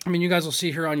 I mean, you guys will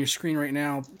see here on your screen right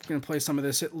now. I'm going to play some of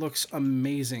this. It looks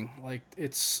amazing. Like,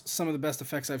 it's some of the best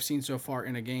effects I've seen so far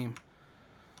in a game.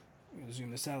 I'm going to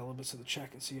zoom this out a little bit so the chat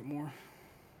can see it more.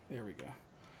 There we go.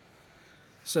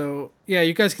 So, yeah,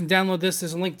 you guys can download this.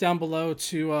 There's a link down below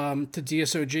to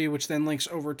DSOG, which then links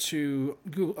over to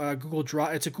Google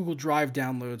Drive. It's a Google Drive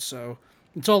download, so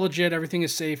it's all legit. Everything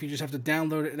is safe. You just have to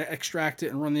download it and extract it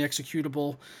and run the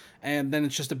executable, and then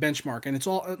it's just a benchmark. And it's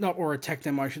all, or a tech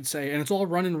demo, I should say, and it's all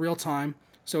run in real time.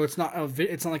 So it's not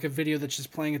like a video that's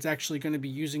just playing. It's actually going to be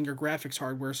using your graphics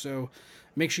hardware. So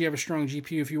make sure you have a strong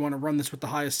GPU if you want to run this with the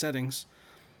highest settings.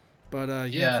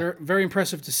 But yeah, very, very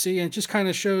impressive to see, and it just kind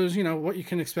of shows, what you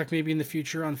can expect maybe in the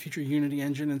future on the future Unity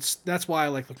engine. And that's why I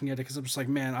like looking at it, because I'm just like,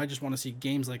 man, I just want to see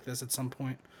games like this at some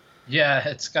point. Yeah,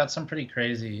 it's got some pretty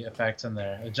crazy effects in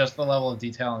there. Just the level of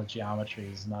detail and the geometry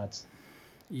is nuts.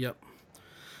 Yep.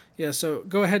 Yeah, so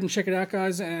go ahead and check it out,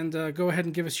 guys, and go ahead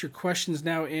and give us your questions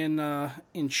now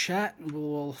in chat.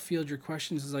 We'll field your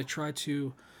questions as I try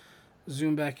to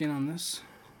zoom back in on this.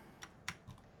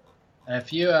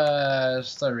 If you,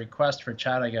 just a request for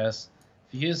chat, I guess,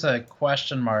 if you use a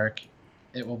question mark,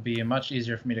 it will be much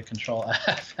easier for me to control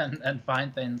F and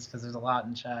find things, because there's a lot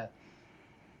in chat.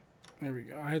 There we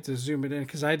go. I had to zoom it in,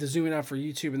 because I had to zoom it out for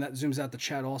YouTube, and that zooms out the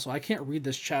chat also. I can't read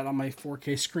this chat on my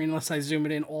 4K screen unless I zoom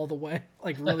it in all the way,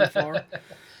 like really far.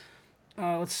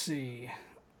 Let's see.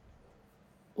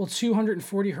 Will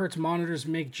 240 hertz monitors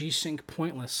make G-Sync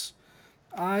pointless?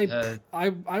 I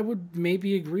would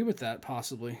maybe agree with that,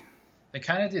 possibly. They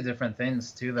kind of do different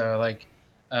things too, though. Like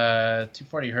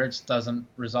 240 hertz doesn't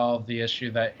resolve the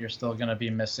issue that you're still going to be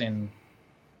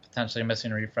potentially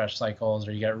missing refresh cycles,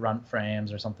 or you get runt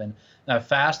frames or something. Now,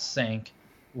 fast sync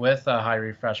with a high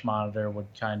refresh monitor would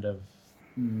kind of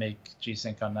make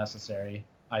G-Sync unnecessary,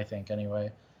 I think,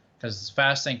 anyway, because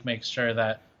fast sync makes sure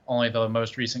that only the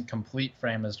most recent complete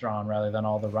frame is drawn, rather than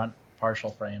all the runt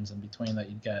partial frames in between that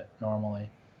you'd get normally.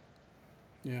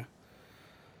 Yeah.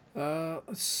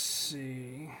 Let's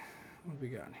see what we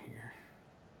got here.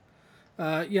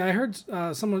 Yeah, I heard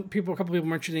a couple people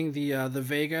mentioning the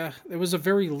Vega. It was a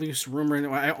very loose rumor, and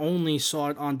I only saw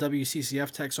it on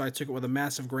WCCF Tech, so I took it with a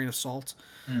massive grain of salt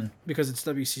because it's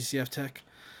WCCF Tech.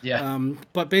 Yeah.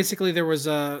 But basically, there was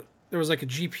like a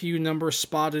GPU number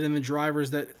spotted in the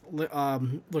drivers that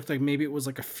looked like maybe it was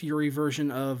like a Fury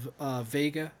version of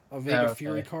Vega, Okay.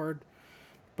 Fury card.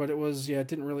 But it was, it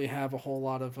didn't really have a whole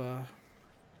lot of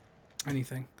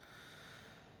Anything?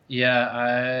 Yeah,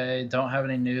 I don't have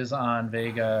any news on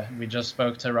Vega. We just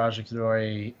spoke to Raja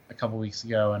Kidori a couple weeks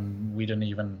ago, and I didn't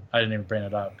even bring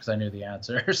it up because I knew the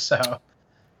answer. So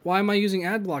Why am I using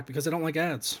ad block? Because I don't like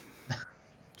ads.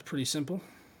 It's pretty simple.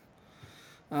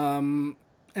 And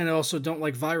I also don't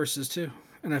like viruses too.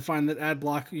 And I find that ad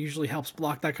block usually helps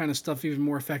block that kind of stuff even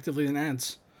more effectively than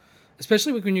ads.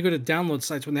 Especially when you go to download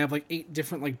sites when they have like 8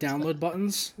 different like download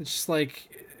buttons. It's just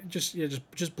like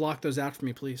just block those out for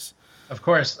me, please. of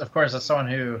course, as someone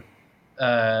who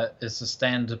is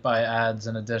sustained by ads,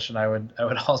 in addition, I would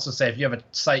also say if you have a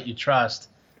site you trust,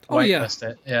 whitelist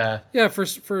it. Yeah. Yeah, for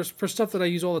stuff that I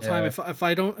use all the time. Yeah.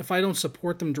 If I don't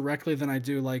support them directly, then I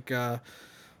do like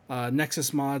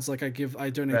Nexus mods. Like I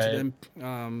donate to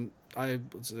them. Like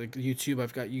YouTube.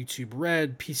 I've got YouTube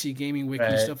Red, PC Gaming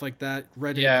Wiki, stuff like that.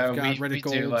 Reddit. Yeah, I've got we Reddit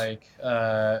Gold. do like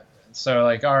so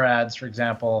like our ads, for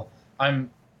example.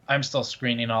 I'm still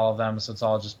screening all of them, so it's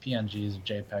all just PNGs or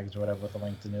JPEGs or whatever with a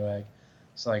link to Newegg.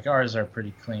 So like ours are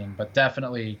pretty clean, but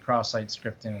definitely cross-site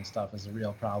scripting and stuff is a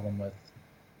real problem with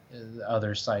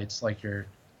other sites like your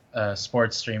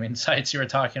sports streaming sites you were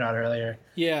talking about earlier.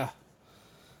 Yeah,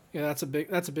 that's a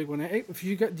big one. Hey, if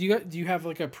you got do you have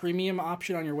like a premium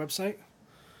option on your website?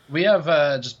 We have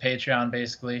just Patreon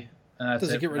basically, and that's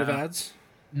Does it get rid of ads?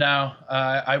 No,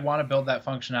 I want to build that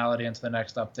functionality into the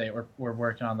next update. We're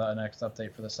working on the next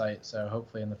update for the site, so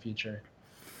hopefully in the future.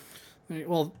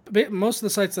 Well, most of the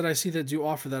sites that I see that do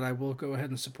offer that, I will go ahead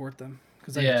and support them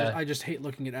because I just hate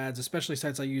looking at ads, especially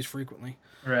sites I use frequently.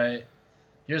 Right.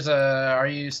 Here's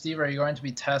Steve? Are you going to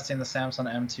be testing the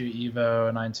Samsung M2 Evo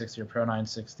 960 or Pro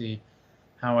 960?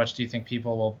 How much do you think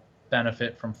people will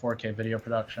benefit from 4K video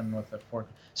production with a 4K?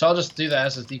 So I'll just do the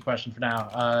SSD question for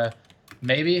now.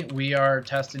 Maybe we are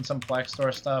testing some Flex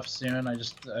Store stuff soon. I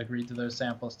just agreed to those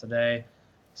samples today,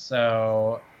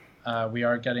 so we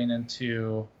are getting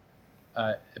into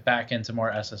back into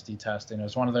more SSD testing. It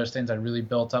was one of those things I really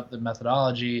built up the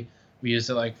methodology. We used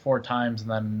it like 4 times,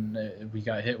 and then we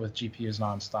got hit with GPUs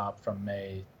nonstop from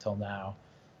May till now.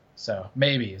 So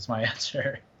maybe is my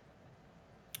answer.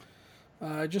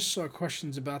 I just saw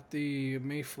questions about the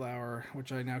Mayflower,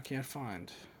 which I now can't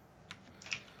find.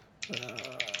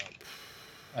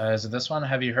 Is it this one?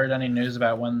 Have you heard any news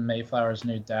about when Mayflower's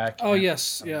new DAC? Oh,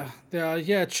 yes. Yeah.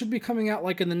 It should be coming out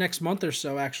like in the next month or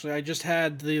so, actually. I just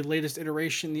had the latest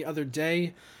iteration the other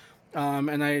day,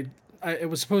 and it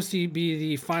was supposed to be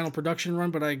the final production run,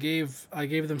 but I gave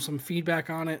them some feedback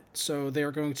on it, so they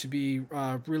are going to be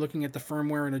relooking at the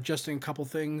firmware and adjusting a couple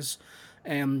things,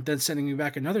 and then sending me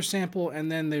back another sample,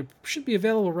 and then they should be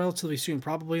available relatively soon,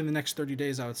 probably in the next 30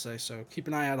 days, I would say. So keep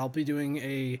an eye out. I'll be doing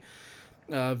a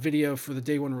video for the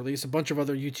day one release. A bunch of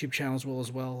other YouTube channels will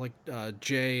as well, like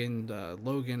Jay and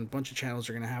Logan. A bunch of channels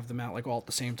are going to have them out like all at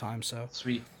the same time. So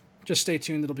sweet. Just stay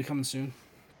tuned. It'll be coming soon.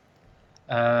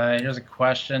 Here's a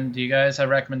question. Do you guys have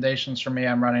recommendations for me?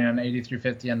 I'm running an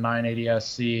 8350 and 980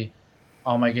 SC.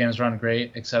 All my games run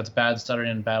great, except bad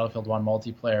stuttering in Battlefield 1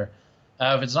 multiplayer.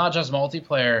 If it's not just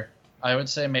multiplayer, I would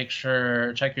say check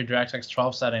your DirectX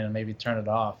 12 setting and maybe turn it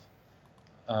off.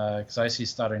 Because I see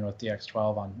stuttering with the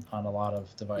X12 on a lot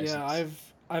of devices. Yeah,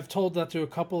 I've told that to a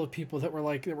couple of people that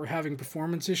were having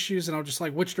performance issues, and I was just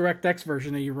like, which DirectX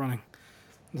version are you running?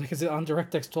 Like, is it on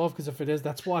DirectX 12? Because if it is,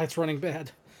 that's why it's running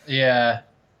bad. Yeah,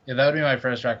 that would be my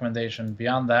first recommendation.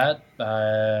 Beyond that,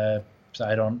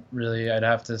 I don't really.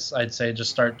 I'd say just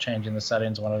start changing the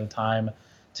settings one at a time.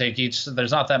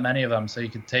 There's not that many of them, so you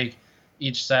could take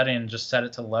each setting and just set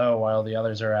it to low while the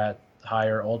others are at high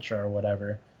or ultra or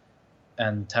whatever,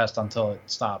 and test until it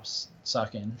stops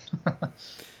sucking.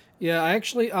 Yeah, I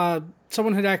actually, a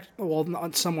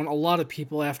lot of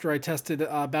people after I tested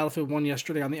Battlefield 1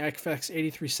 yesterday on the FX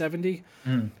 8370.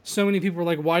 So many people were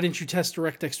like, why didn't you test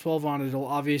DirectX 12 on it? It'll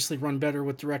obviously run better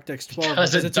with DirectX 12.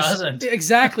 Because it doesn't.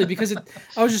 Exactly, because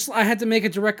I had to make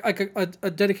a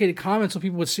dedicated comment so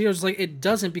people would see it. I was like, it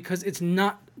doesn't, because it's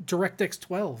not DirectX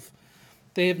 12.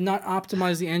 They have not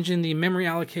optimized the engine. The memory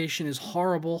allocation is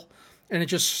horrible, and it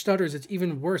just stutters. It's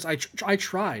even worse. I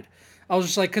tried. I was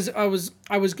just like, because I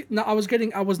was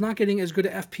not getting as good a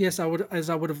FPS as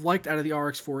I would have liked out of the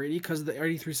RX 480, because the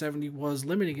 8370 was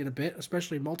limiting it a bit,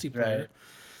 especially multiplayer. Right.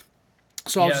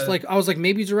 So I was like,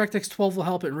 maybe DirectX 12 will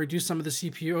help it and reduce some of the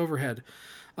CPU overhead.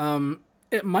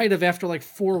 It might have, after like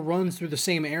 4 runs through the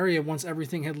same area, once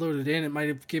everything had loaded in, it might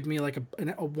have given me like a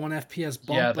 1 FPS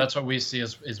bump. Yeah, that's what we see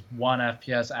is 1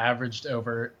 FPS averaged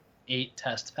over 8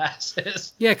 test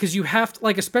passes. Yeah, because you have to,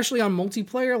 like, especially on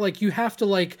multiplayer, like, you have to,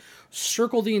 like,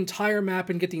 circle the entire map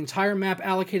and get the entire map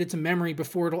allocated to memory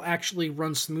before it'll actually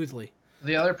run smoothly.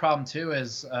 The other problem, too,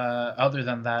 is, other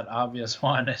than that obvious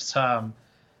one, is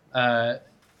The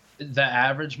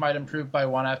average might improve by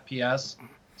 1 FPS.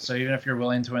 So even if you're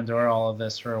willing to endure all of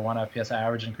this for a 1 FPS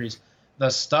average increase, the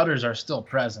stutters are still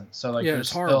present. So like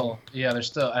it's horrible. They're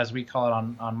still, as we call it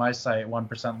on my site,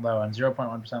 1% low, and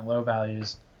 0.1% low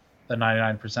values. The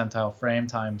 99 percentile frame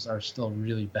times are still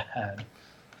really bad.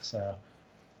 So.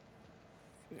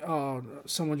 Oh,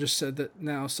 someone just said that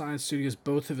now Science Studios,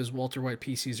 both of his Walter White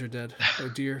PCs are dead. Oh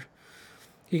dear.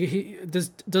 He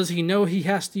does he know he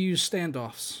has to use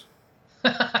standoffs?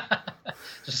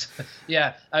 Just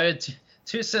yeah, I mean,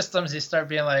 two systems. You start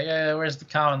being like, where's the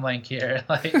common link here?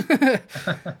 Like,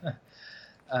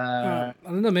 I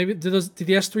don't know. Maybe did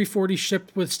the S340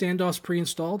 ship with standoffs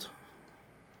pre-installed?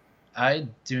 I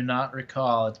do not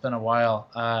recall. It's been a while.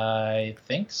 I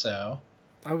think so.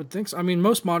 I would think so. I mean,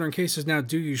 most modern cases now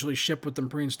do usually ship with them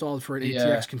pre-installed for an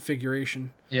ATX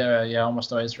configuration. Yeah,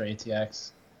 almost always for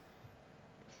ATX.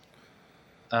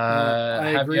 I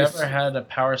have agree. you ever had a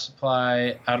power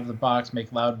supply out of the box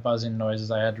make loud buzzing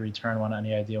noises? I had to return one.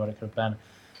 Any idea what it could have been?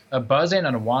 A buzzing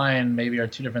and a whine maybe are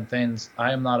two different things.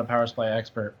 I am not a power supply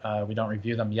expert. We don't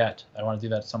review them yet. I want to do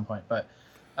that at some point. But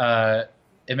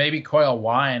it may be coil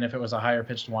whine if it was a higher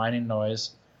pitched whining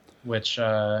noise, which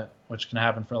can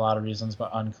happen for a lot of reasons.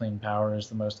 But unclean power is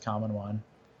the most common one.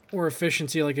 Or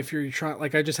efficiency, like if you're trying,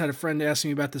 like I just had a friend ask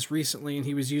me about this recently, and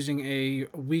he was using a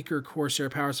weaker Corsair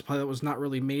power supply that was not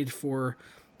really made for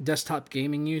desktop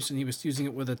gaming use, and he was using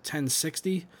it with a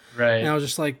 1060. Right. And I was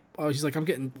just like, he's like, I'm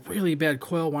getting really bad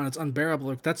coil whine. It's unbearable.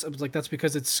 Like that's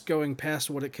because it's going past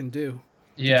what it can do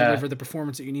to deliver the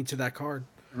performance that you need to that card.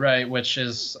 Right, which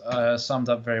is summed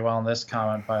up very well in this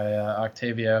comment by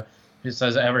Octavio, who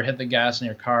says, ever hit the gas in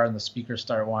your car and the speakers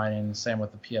start whining? Same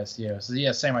with the PSU. So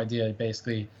yeah, same idea.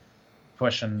 Basically,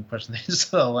 pushing things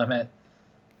to the limit.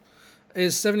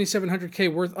 Is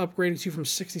 7700K worth upgrading to from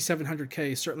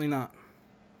 6700K? Certainly not.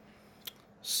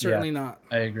 Certainly not.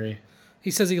 I agree. He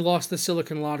says he lost the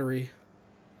Silicon Lottery.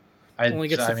 Only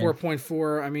gets to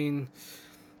 4.4. I mean,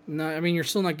 no. I mean, you're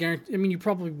still not guaranteed. I mean, you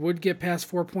probably would get past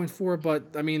 4.4, but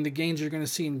I mean, the gains you're going to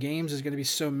see in games is going to be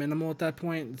so minimal at that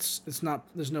point. It's not.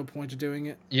 There's no point to doing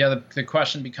it. Yeah, the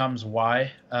question becomes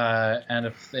why.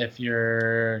 And if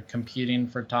you're competing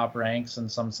for top ranks in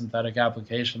some synthetic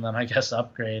application, then I guess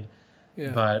upgrade. Yeah.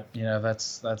 But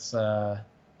that's a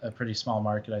pretty small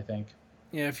market, I think.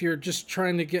 Yeah, if you're just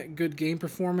trying to get good game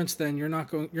performance, then you're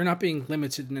not being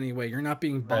limited in any way. You're not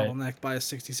being bottlenecked by a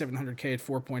 6700K at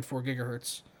 4.4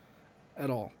 gigahertz at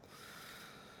all.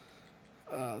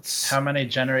 How many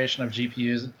generation of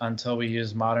GPUs until we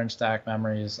use modern stack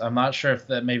memories? I'm not sure if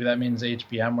that means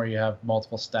HBM, where you have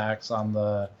multiple stacks on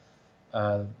the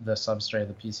substrate,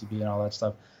 the PCB, and all that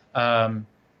stuff.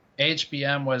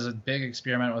 HBM was a big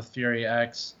experiment with Fury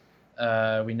X.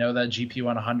 We know that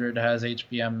GP100 has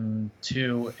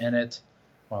HBM2 in it.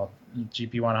 Well,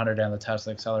 GP100 and the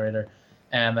Tesla accelerator.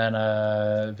 And then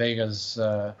Vega's...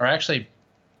 or actually,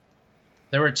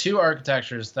 there were two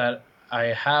architectures that I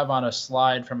have on a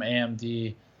slide from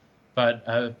AMD, but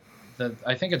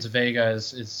I think it's Vega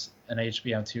is an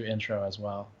HBM2 intro as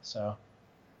well. So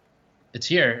it's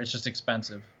here. It's just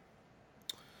expensive.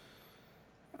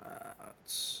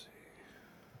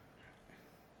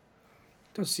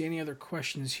 Don't see any other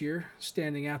questions here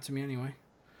standing out to me anyway.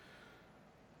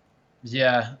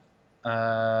 Yeah.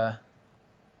 All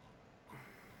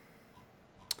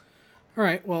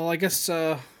right. Well, I guess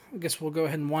we'll go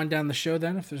ahead and wind down the show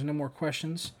then, if there's no more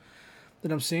questions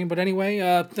that I'm seeing. But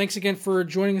anyway, thanks again for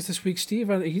joining us this week,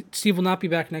 Steve. Steve will not be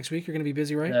back next week. You're going to be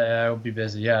busy, right? Yeah, I will be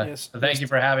busy. Yeah. Yes. Thank you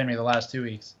for having me the last 2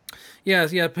 weeks. Yeah.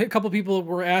 A couple people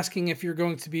were asking if you're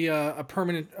going to be a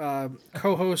permanent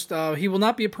co-host. He will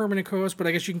not be a permanent co-host, but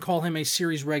I guess you can call him a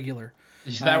series regular.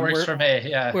 That works for me.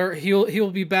 Yeah. Where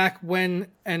he'll be back when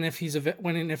and if he's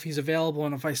available,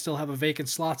 and if I still have a vacant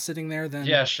slot sitting there, then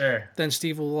yeah, sure. Then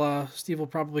Steve will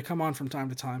probably come on from time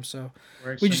to time. So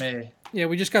works for me. Yeah,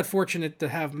 we just got fortunate to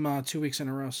have him 2 weeks in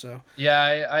a row. So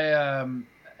yeah, I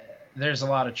there's a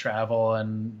lot of travel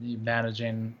and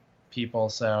managing people,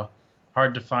 so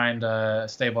hard to find a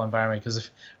stable environment, because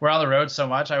if we're on the road so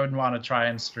much, I wouldn't want to try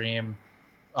and stream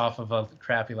off of a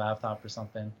crappy laptop or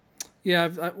something. Yeah,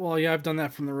 I've done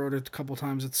that from the road a couple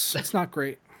times. It's not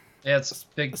great. Yeah, it's a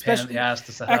big pain in the ass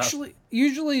to set up. Actually,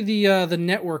 usually the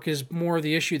network is more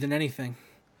the issue than anything.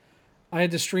 I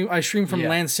streamed from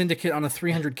LAN Syndicate on a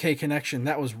 300K connection.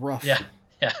 That was rough.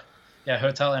 Yeah.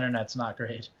 Hotel internet's not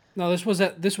great. No, this was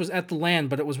at the LAN,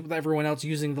 but it was with everyone else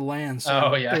using the LAN.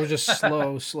 So it was just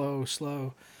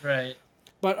slow. Right.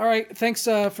 But all right, thanks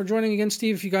for joining again,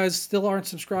 Steve. If you guys still aren't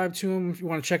subscribed to him, if you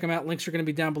want to check them out, links are going to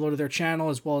be down below to their channel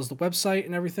as well as the website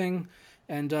and everything.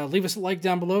 And leave us a like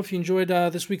down below if you enjoyed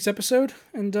this week's episode.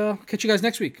 And catch you guys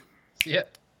next week. Yeah.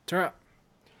 Ta-ra.